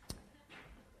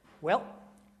 Well,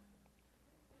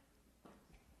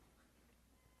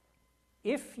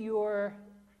 if you're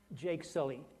Jake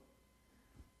Sully,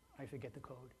 I forget the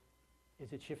code.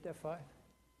 Is it Shift F5?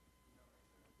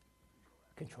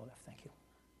 Control F, thank you.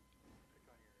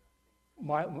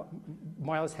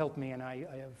 Miles helped me, and I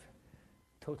have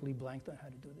totally blanked on how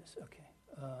to do this. Okay.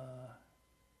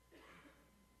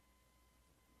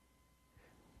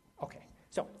 Okay,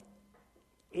 so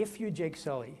if you're Jake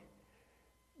Sully,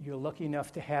 you're lucky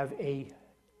enough to have a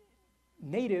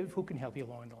native who can help you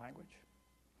learn the language.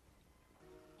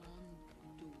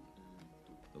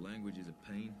 The language is a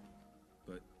pain,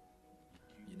 but,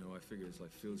 you know, I figure it's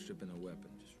like field stripping a weapon.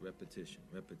 Just repetition,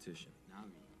 repetition.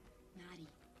 Naughty.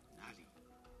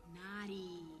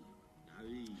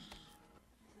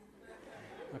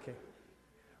 Okay.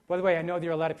 By the way, I know there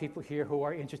are a lot of people here who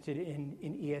are interested in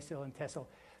ESL and TESOL.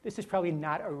 This is probably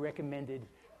not a recommended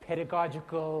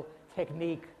pedagogical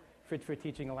technique for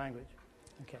teaching a language.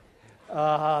 Okay.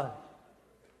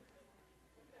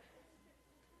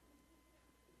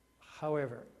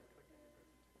 However,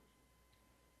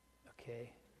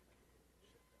 okay.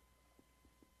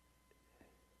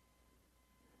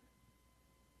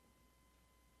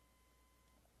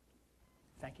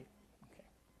 Thank you. Okay.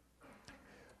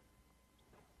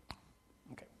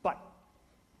 Okay. But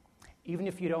even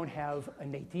if you don't have a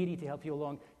neytiri to help you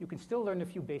along, you can still learn a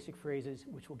few basic phrases,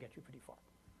 which will get you pretty far.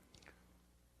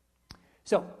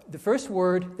 So the first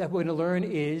word that we're going to learn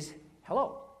is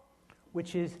hello,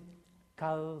 which is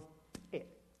kal-e.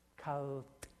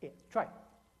 Kal-e. Try it.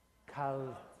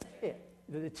 Kal-e.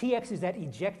 The TX is that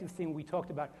ejective thing we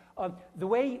talked about. The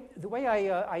way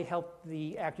I help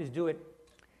the actors do it,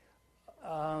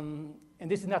 and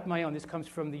this is not my own, this comes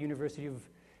from the University of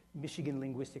Michigan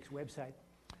Linguistics website.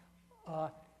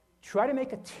 Try to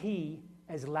make a T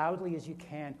as loudly as you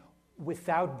can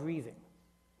without breathing.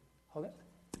 Hold it.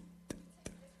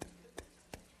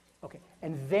 Okay,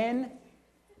 and then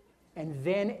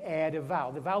add a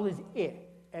vowel. The vowel is I,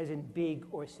 as in big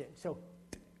or sit. So,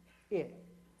 I.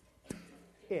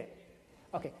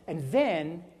 Okay, and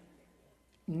then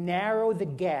narrow the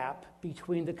gap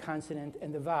between the consonant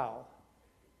and the vowel.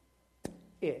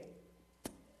 I.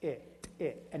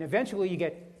 And eventually you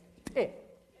get I.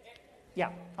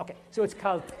 Yeah, okay, so it's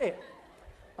called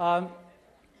I.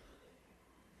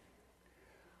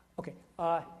 Okay,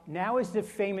 now is the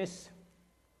famous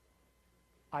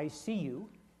I see you.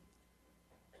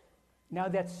 Now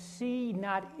that's see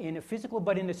not in a physical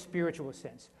but in a spiritual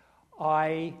sense.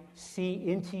 I see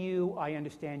into you, I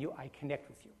understand you, I connect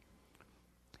with you.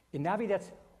 In Navi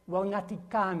that's well ngati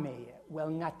kameye, well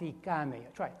ngati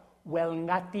kameye. Try it. Well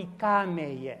ngati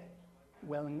kameye.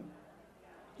 Well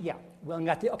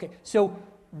ngati. Okay, so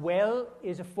well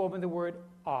is a form of the word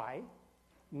I.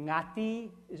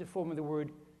 Ngati is a form of the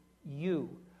word you.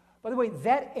 By the way,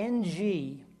 that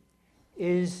NG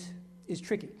is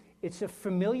tricky. It's a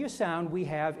familiar sound we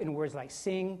have in words like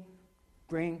sing,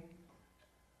 bring,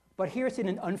 but here it's in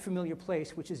an unfamiliar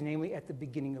place, which is namely at the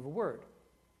beginning of a word.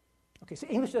 Okay, so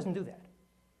English doesn't do that.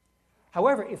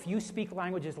 However, if you speak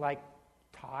languages like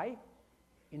Thai,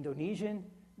 Indonesian,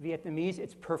 Vietnamese,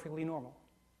 it's perfectly normal.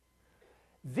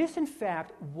 This, in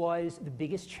fact, was the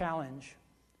biggest challenge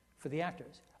for the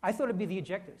actors. I thought it'd be the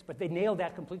ejectives, but they nailed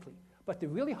that completely. But the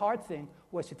really hard thing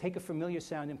was to take a familiar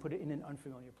sound and put it in an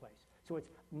unfamiliar place. So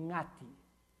it's ngati,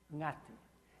 ngati.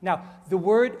 Now, the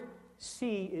word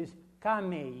see is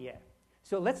kameye.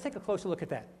 So let's take a closer look at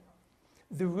that.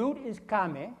 The root is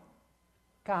kame,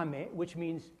 which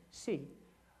means see.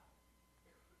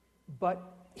 But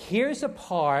here's a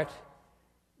part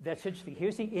that's interesting.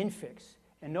 Here's the infix.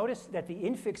 And notice that the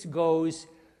infix goes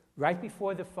right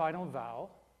before the final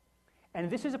vowel. And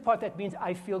this is a part that means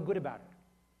I feel good about it.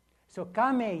 So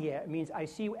kameye means I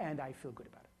see you and I feel good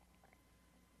about it.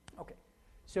 Okay.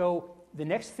 So the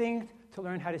next thing to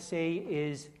learn how to say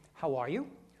is how are you,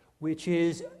 which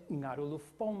is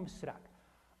ngarulufpomsrak.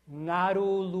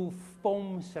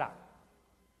 Ngarulufpomsrak.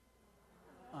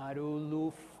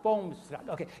 Ngarulufpomsrak.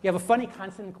 Okay. You have a funny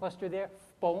consonant cluster there,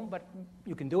 pom, but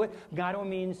you can do it. Ngaru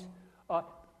means,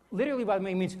 literally by the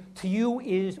way, means to you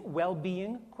is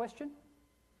well-being question.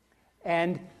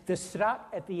 And the srak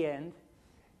at the end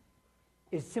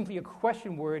is simply a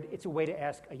question word. It's a way to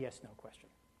ask a yes-no question.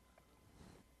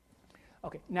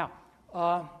 Okay, now,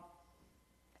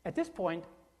 at this point,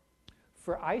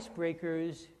 for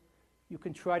icebreakers, you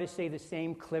can try to say the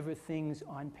same clever things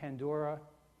on Pandora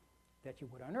that you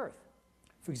would on Earth.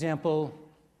 For example,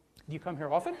 do you come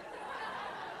here often?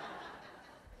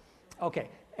 Okay,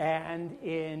 and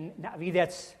in Navi,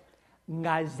 that's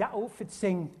ngazao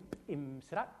fitsing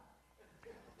imsrak.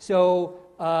 So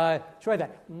try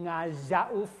that.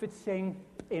 Ngazao fitsing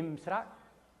imsrak.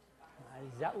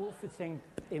 Ngazao fitsing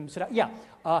imsrak. Yeah.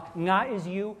 Nga is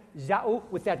you. Zao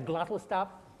with that glottal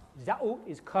stop. Zao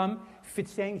is come.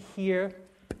 Fitsing here.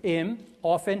 Im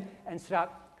often. And srak,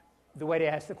 the way to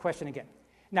ask the question again.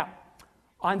 Now,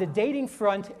 on the dating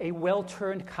front, a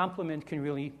well-turned compliment can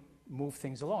really move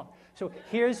things along. So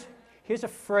here's a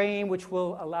frame which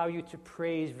will allow you to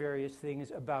praise various things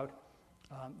about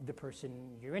the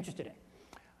person you're interested in.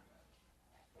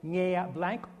 Ngea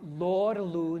blank lor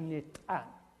lu nit an.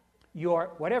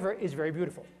 Your whatever is very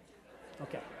beautiful.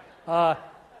 Okay.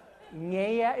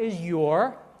 Ngea is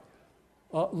your.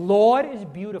 Lord is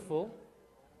beautiful.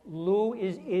 Lu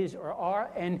is or are,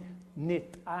 and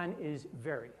nit an is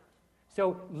very.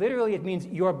 So literally it means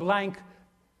your blank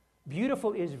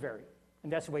beautiful is very.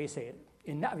 And that's the way you say it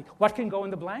in Navi. What can go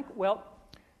in the blank? Well,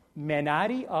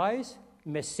 menari, eyes,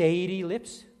 meseiri,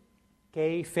 lips,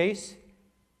 ke, face,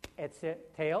 etse,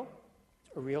 tail,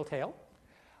 a real tail,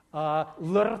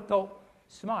 lurto,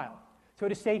 smile. So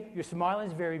to say your smile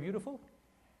is very beautiful,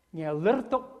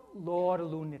 lurto lor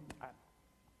lunit.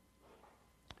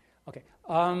 Okay.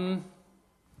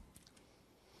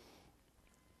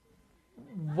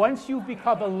 Once you've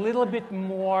become a little bit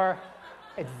more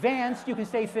advanced, you can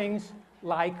say things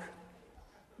like,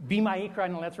 be my ikra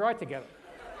and let's ride together.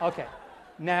 Okay.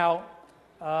 Now,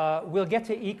 we'll get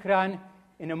to ikran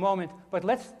in a moment, but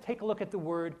let's take a look at the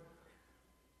word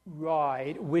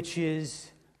ride, which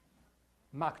is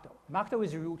makto. Makto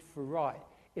is a root for ride.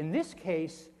 In this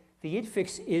case, the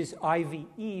infix is IV,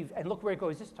 Eve, and look where it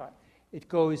goes this time. It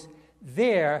goes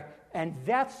there, and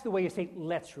that's the way you say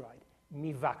let's ride,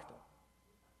 mivakto.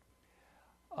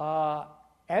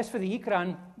 As for the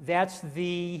ikran, that's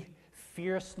the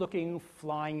fierce-looking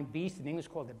flying beast, in English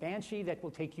called the banshee, that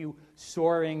will take you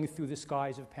soaring through the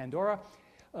skies of Pandora.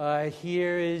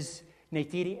 Here is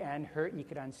Neytiri and her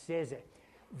ikran seze.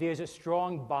 There's a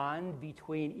strong bond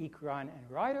between ikran and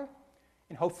rider,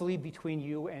 and hopefully between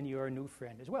you and your new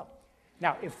friend as well.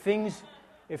 Now, if things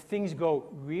go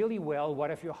really well, what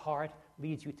if your heart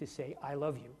leads you to say, I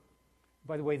love you?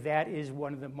 By the way, that is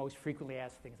one of the most frequently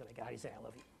asked things that I get. How do you say I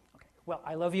love you? Okay. Well,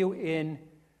 I love you in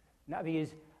Navi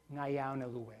is ngayaune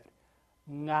luwer.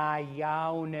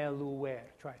 Ngayaune luwer.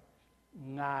 Try it.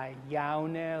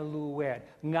 Ngayaune luwer.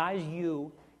 Nga is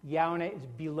you. Yaune is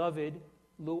beloved.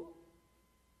 Lu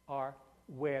are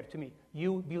where to me.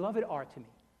 You, beloved, are to me.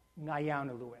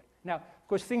 Ngayaune luwer. Now, of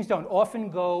course, things don't often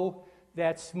go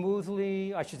that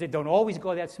smoothly. I should say, don't always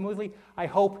go that smoothly. I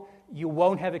hope you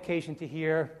won't have occasion to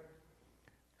hear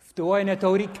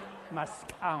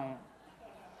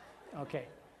okay.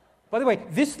 By the way,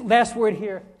 this last word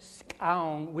here,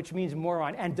 skaung, which means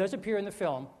moron, and does appear in the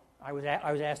film, I was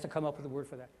asked to come up with a word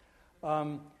for that,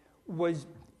 was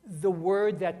the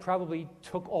word that probably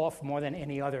took off more than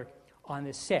any other on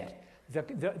this set.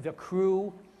 The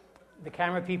crew, the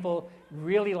camera people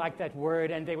really liked that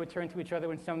word, and they would turn to each other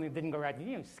when something didn't go right.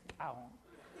 You know, skaung,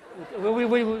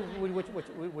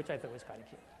 which I thought was kind of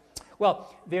cute.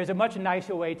 Well, there's a much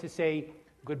nicer way to say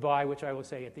goodbye, which I will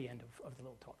say at the end of the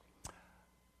little talk.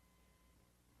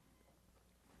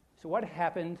 So what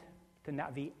happened to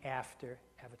Navi after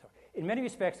Avatar? In many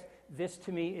respects, this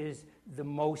to me is the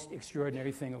most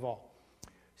extraordinary thing of all.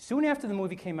 Soon after the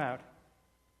movie came out,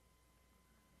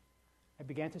 I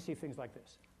began to see things like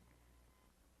this.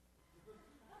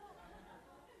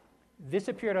 This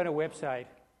appeared on a website.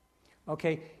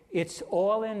 Okay, it's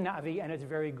all in Navi, and it's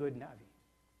very good Navi.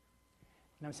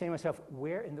 And I'm saying to myself,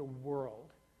 where in the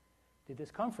world did this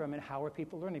come from, and how are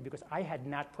people learning? Because I had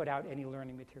not put out any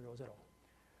learning materials at all.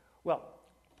 Well,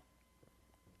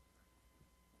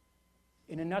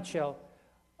 in a nutshell,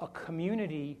 a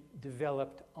community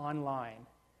developed online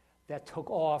that took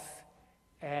off,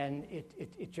 and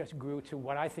it just grew to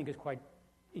what I think is quite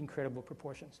incredible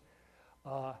proportions.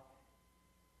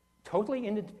 Totally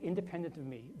independent of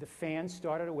me, the fans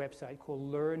started a website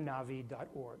called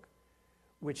learnnavi.org,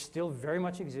 which still very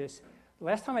much exists. The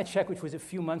last time I checked, which was a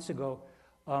few months ago,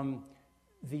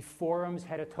 the forums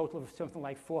had a total of something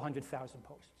like 400,000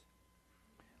 posts.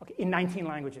 Okay, in 19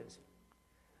 languages,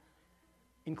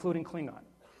 including Klingon.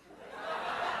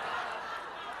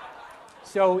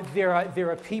 So there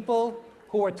are people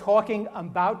who are talking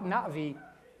about Navi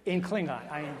in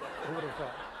Klingon. I mean, who would have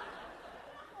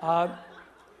thought?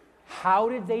 How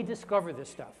did they discover this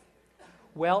stuff?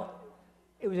 Well,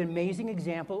 it was an amazing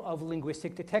example of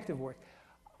linguistic detective work.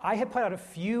 I had put out a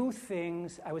few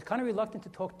things. I was kind of reluctant to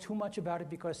talk too much about it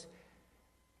because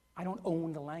I don't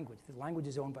own the language. The language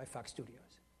is owned by Fox Studios.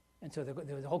 And so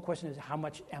the whole question is, how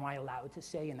much am I allowed to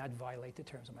say and not violate the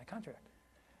terms of my contract?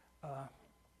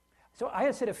 So I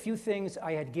had said a few things.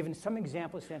 I had given some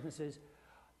example sentences.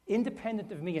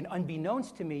 Independent of me and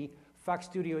unbeknownst to me, Fox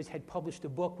Studios had published a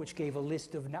book which gave a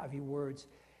list of Navi words.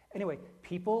 Anyway,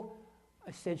 people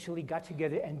essentially got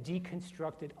together and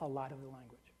deconstructed a lot of the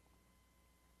language.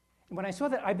 And when I saw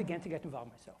that, I began to get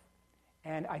involved myself.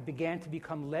 And I began to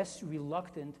become less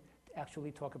reluctant to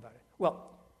actually talk about it.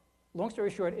 Well, long story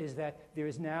short is that there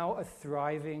is now a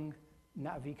thriving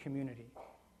Navi community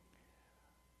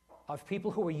of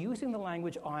people who are using the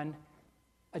language on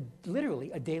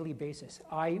literally a daily basis.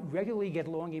 I regularly get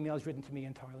long emails written to me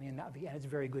entirely in Navi, and it's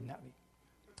very good Navi.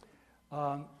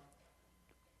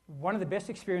 One of the best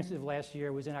experiences of last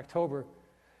year was in October,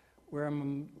 where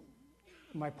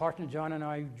my partner John and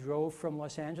I drove from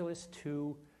Los Angeles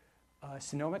to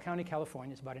Sonoma County,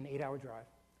 California. It's about an 8-hour drive,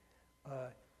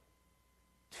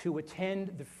 to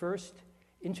attend the first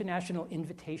International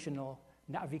Invitational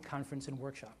Navi Conference and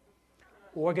Workshop,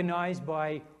 organized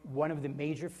by one of the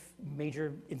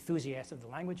major enthusiasts of the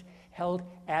language, held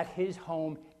at his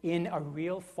home in a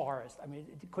real forest. I mean,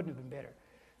 it couldn't have been better.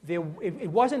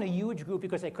 It wasn't a huge group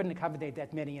because they couldn't accommodate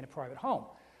that many in a private home.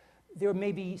 There were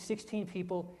maybe 16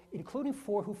 people, including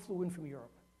 4 who flew in from Europe.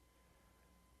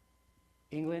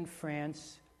 England,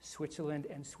 France, Switzerland,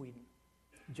 and Sweden,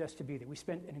 just to be there. We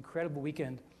spent an incredible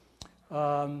weekend.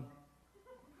 I'm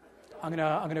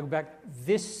gonna go back.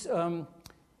 This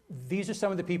these are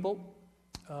some of the people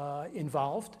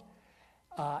involved.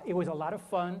 It was a lot of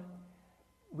fun.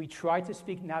 We tried to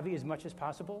speak Na'vi as much as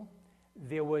possible.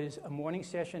 There was a morning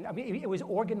session. I mean, it was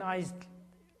organized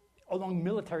along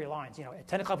military lines. You know, at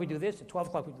 10 o'clock we do this, at 12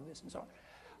 o'clock we do this, and so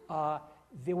on.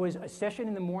 There was a session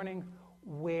in the morning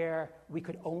where we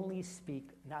could only speak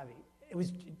Na'vi. It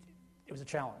was a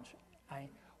challenge.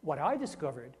 What I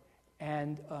discovered,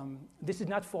 and this is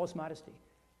not false modesty,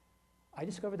 I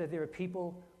discovered that there are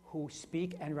people who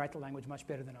speak and write the language much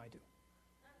better than I do.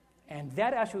 And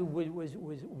that actually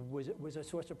was a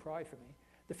source of pride for me,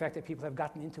 the fact that people have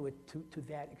gotten into it to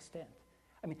that extent.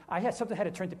 I mean, I had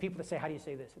to turn to people to say, how do you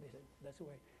say this? And they said, that's the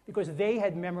way. Because they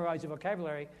had memorized the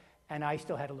vocabulary, and I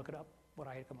still had to look it up, what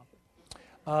I had come up with.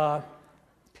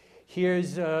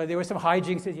 There were some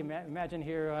hijinks, as you imagine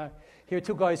here. Here are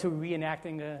two guys who were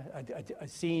reenacting a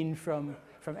scene from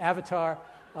Avatar.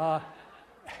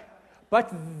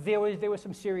 But there was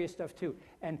some serious stuff too.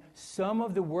 And some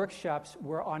of the workshops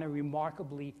were on a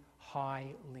remarkably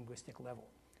high linguistic level.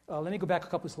 Let me go back a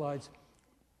couple of slides.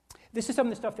 This is some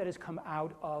of the stuff that has come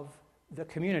out of the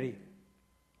community.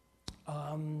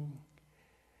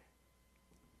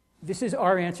 This is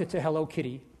our answer to Hello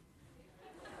Kitty,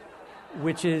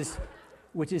 which is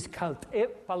Kalp'e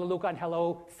Palalukan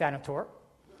Hello Thanator.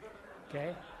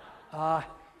 Okay?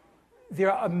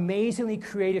 There are amazingly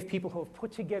creative people who have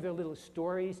put together little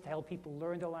stories to help people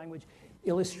learn the language,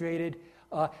 illustrated.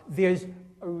 There's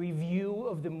a review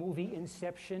of the movie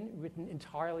Inception, written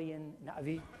entirely in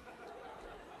Na'vi.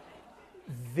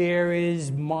 There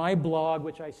is my blog,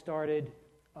 which I started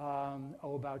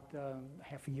about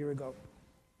half a year ago.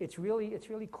 It's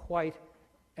really quite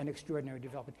an extraordinary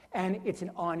development, and it's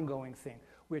an ongoing thing.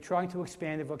 We're trying to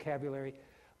expand the vocabulary.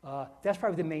 That's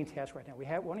probably the main task right now. We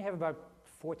only have about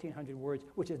 1,400 words,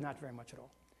 which is not very much at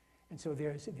all. And so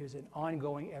there's an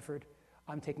ongoing effort.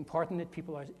 I'm taking part in it.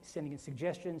 People are sending in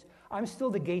suggestions. I'm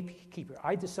still the gatekeeper.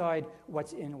 I decide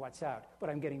what's in and what's out, but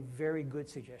I'm getting very good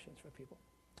suggestions from people.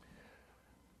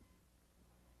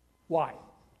 Why?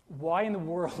 Why in the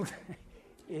world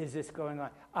is this going on?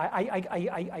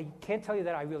 I can't tell you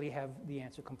that I really have the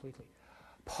answer completely.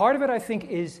 Part of it, I think,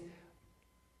 is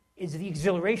the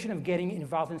exhilaration of getting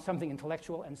involved in something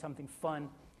intellectual and something fun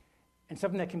and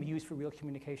something that can be used for real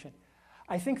communication.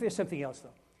 I think there's something else,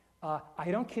 though. I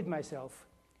don't kid myself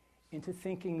into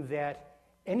thinking that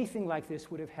anything like this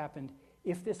would have happened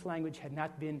if this language had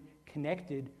not been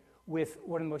connected with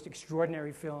one of the most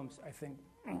extraordinary films, I think,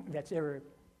 that's ever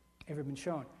been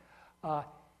shown.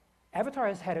 Avatar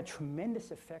has had a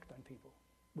tremendous effect on people,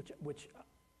 which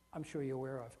I'm sure you're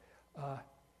aware of.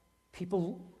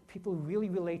 People really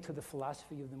relate to the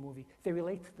philosophy of the movie. They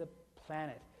relate to the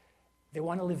planet. They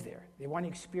want to live there. They want to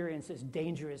experience this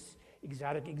dangerous,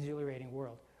 exotic, exhilarating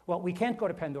world. Well, we can't go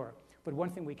to Pandora, but one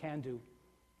thing we can do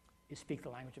is speak the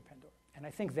language of Pandora. And I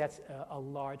think that's a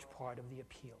large part of the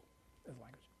appeal of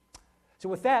language. So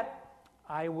with that,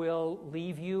 I will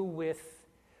leave you with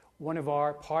one of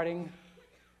our parting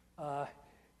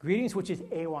greetings, which is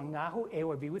Ewa Ngahu,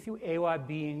 Ewa be with you, Ewa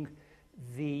being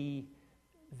the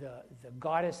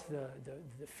goddess, the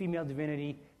female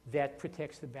divinity that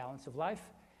protects the balance of life.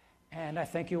 And I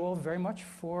thank you all very much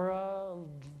for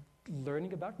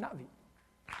learning about Na'vi.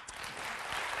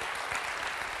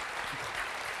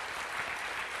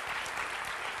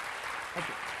 Thank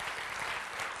you.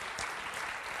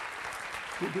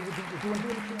 Do you want to do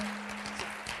anything?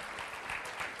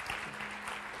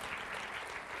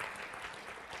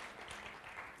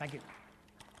 Thank you.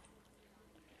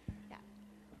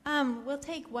 Yeah. We'll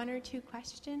take one or two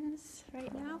questions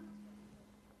right now.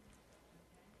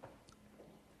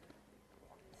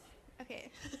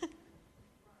 Okay.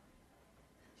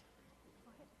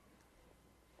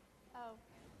 Oh.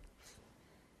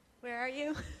 Where are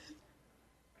you?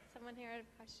 Someone here had a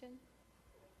question?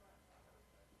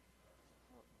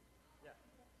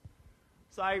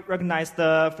 So I recognize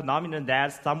the phenomenon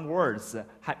that some words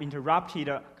have interrupted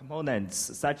components,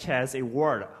 such as a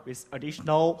word with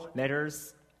additional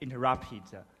letters interrupted.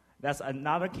 That's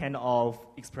another kind of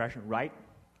expression, right?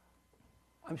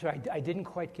 I'm sorry, I didn't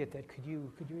quite get that. Could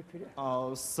you repeat it?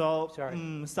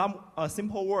 Some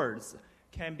simple words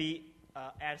can be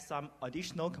add some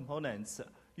additional components.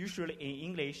 Usually in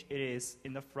English, it is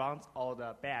in the front or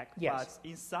the back, yes. But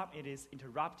in some, it is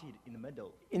interrupted in the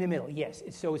middle. In the middle, yes.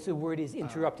 So the word is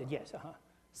interrupted, yes.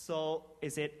 So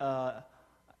is it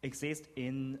exist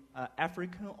in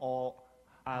African or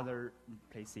other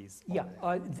places? Yeah,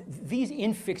 these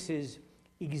infixes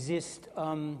exist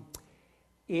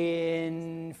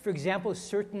in, for example,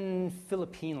 certain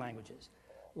Philippine languages,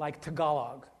 like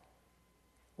Tagalog,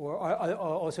 or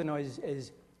also known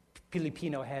as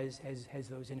Filipino has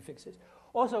those infixes.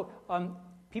 Also,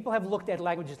 people have looked at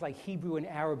languages like Hebrew and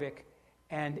Arabic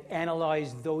and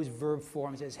analyzed those verb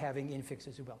forms as having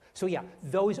infixes as well. So yeah,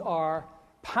 those are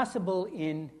possible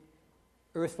in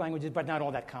Earth languages, but not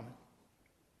all that common.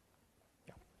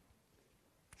 Yeah.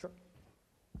 Sure.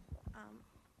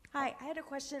 Hi, I had a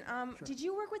question. Sure. Did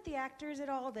you work with the actors at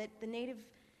all, the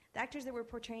actors that were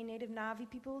portraying native Na'vi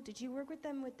people? Did you work with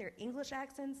them with their English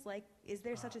accents? Like, is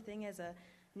there such a thing as a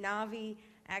Na'vi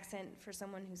accent for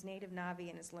someone who's native Na'vi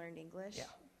and has learned English? Yeah,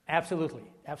 absolutely.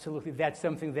 That's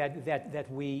something that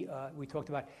we talked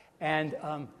about. And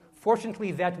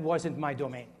fortunately, that wasn't my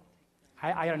domain.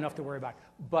 I had enough to worry about.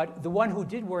 But the one who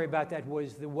did worry about that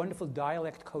was the wonderful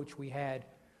dialect coach we had,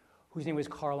 whose name was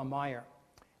Carla Meyer.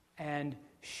 And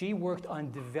she worked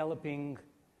on developing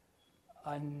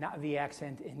a Na'vi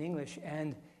accent in English.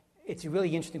 And it's a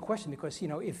really interesting question because,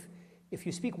 if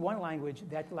you speak one language,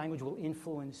 that language will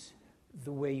influence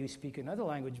the way you speak another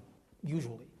language,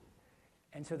 usually.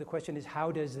 And so the question is,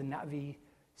 how does the Na'vi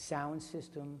sound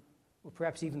system, or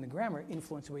perhaps even the grammar,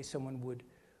 influence the way someone would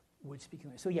speak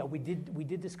English? So yeah, we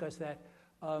did discuss that.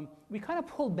 We kind of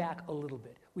pulled back a little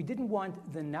bit. We didn't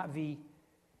want the Na'vi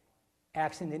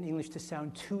accent in English to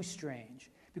sound too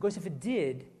strange, because if it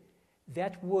did,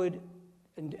 that would,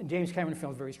 and James Cameron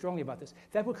felt very strongly about this,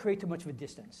 that would create too much of a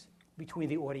distance between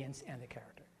the audience and the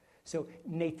character. So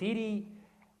Neytiri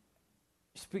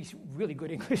speaks really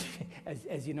good English,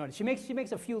 as you noticed. She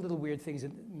makes a few little weird things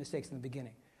and mistakes in the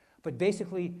beginning, but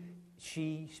basically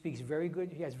she speaks very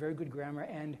good. She has very good grammar,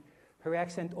 and her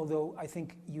accent, although I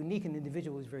think unique and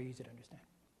individual, is very easy to understand.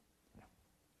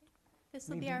 This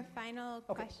will be our final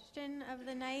question of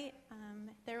the night.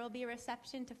 There will be a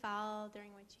reception to follow,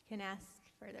 during which you can ask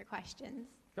further questions.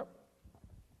 Sure.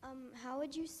 How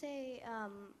would you say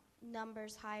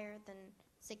numbers higher than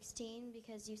 16?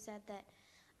 Because you said that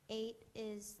 8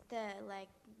 is the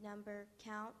number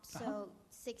count, so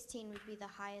 16 would be the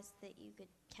highest that you could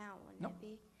count, wouldn't it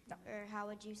be? No. Or how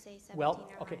would you say 17 Well,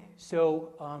 or okay. higher?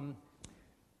 So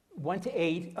 1 to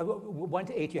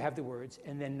 8, you have the words,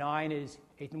 and then 9 is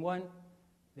 8 and 1,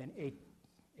 then 8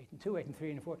 and 2, 8 and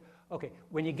 3, and 4. Okay.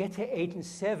 When you get to 8 and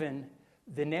 7,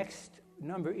 the next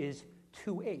number is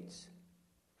 2 8s.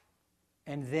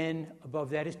 And then above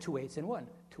that is 2 8s and 1,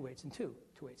 2 8s and 2,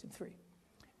 2 8s and 3.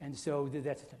 And so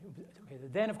that's okay.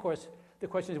 Then, of course, the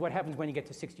question is what happens when you get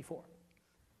to 64?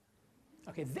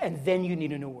 Okay, and then you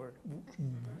need a new word,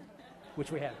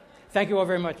 which we have. Thank you all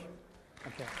very much.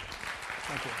 Okay,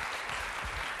 thank you.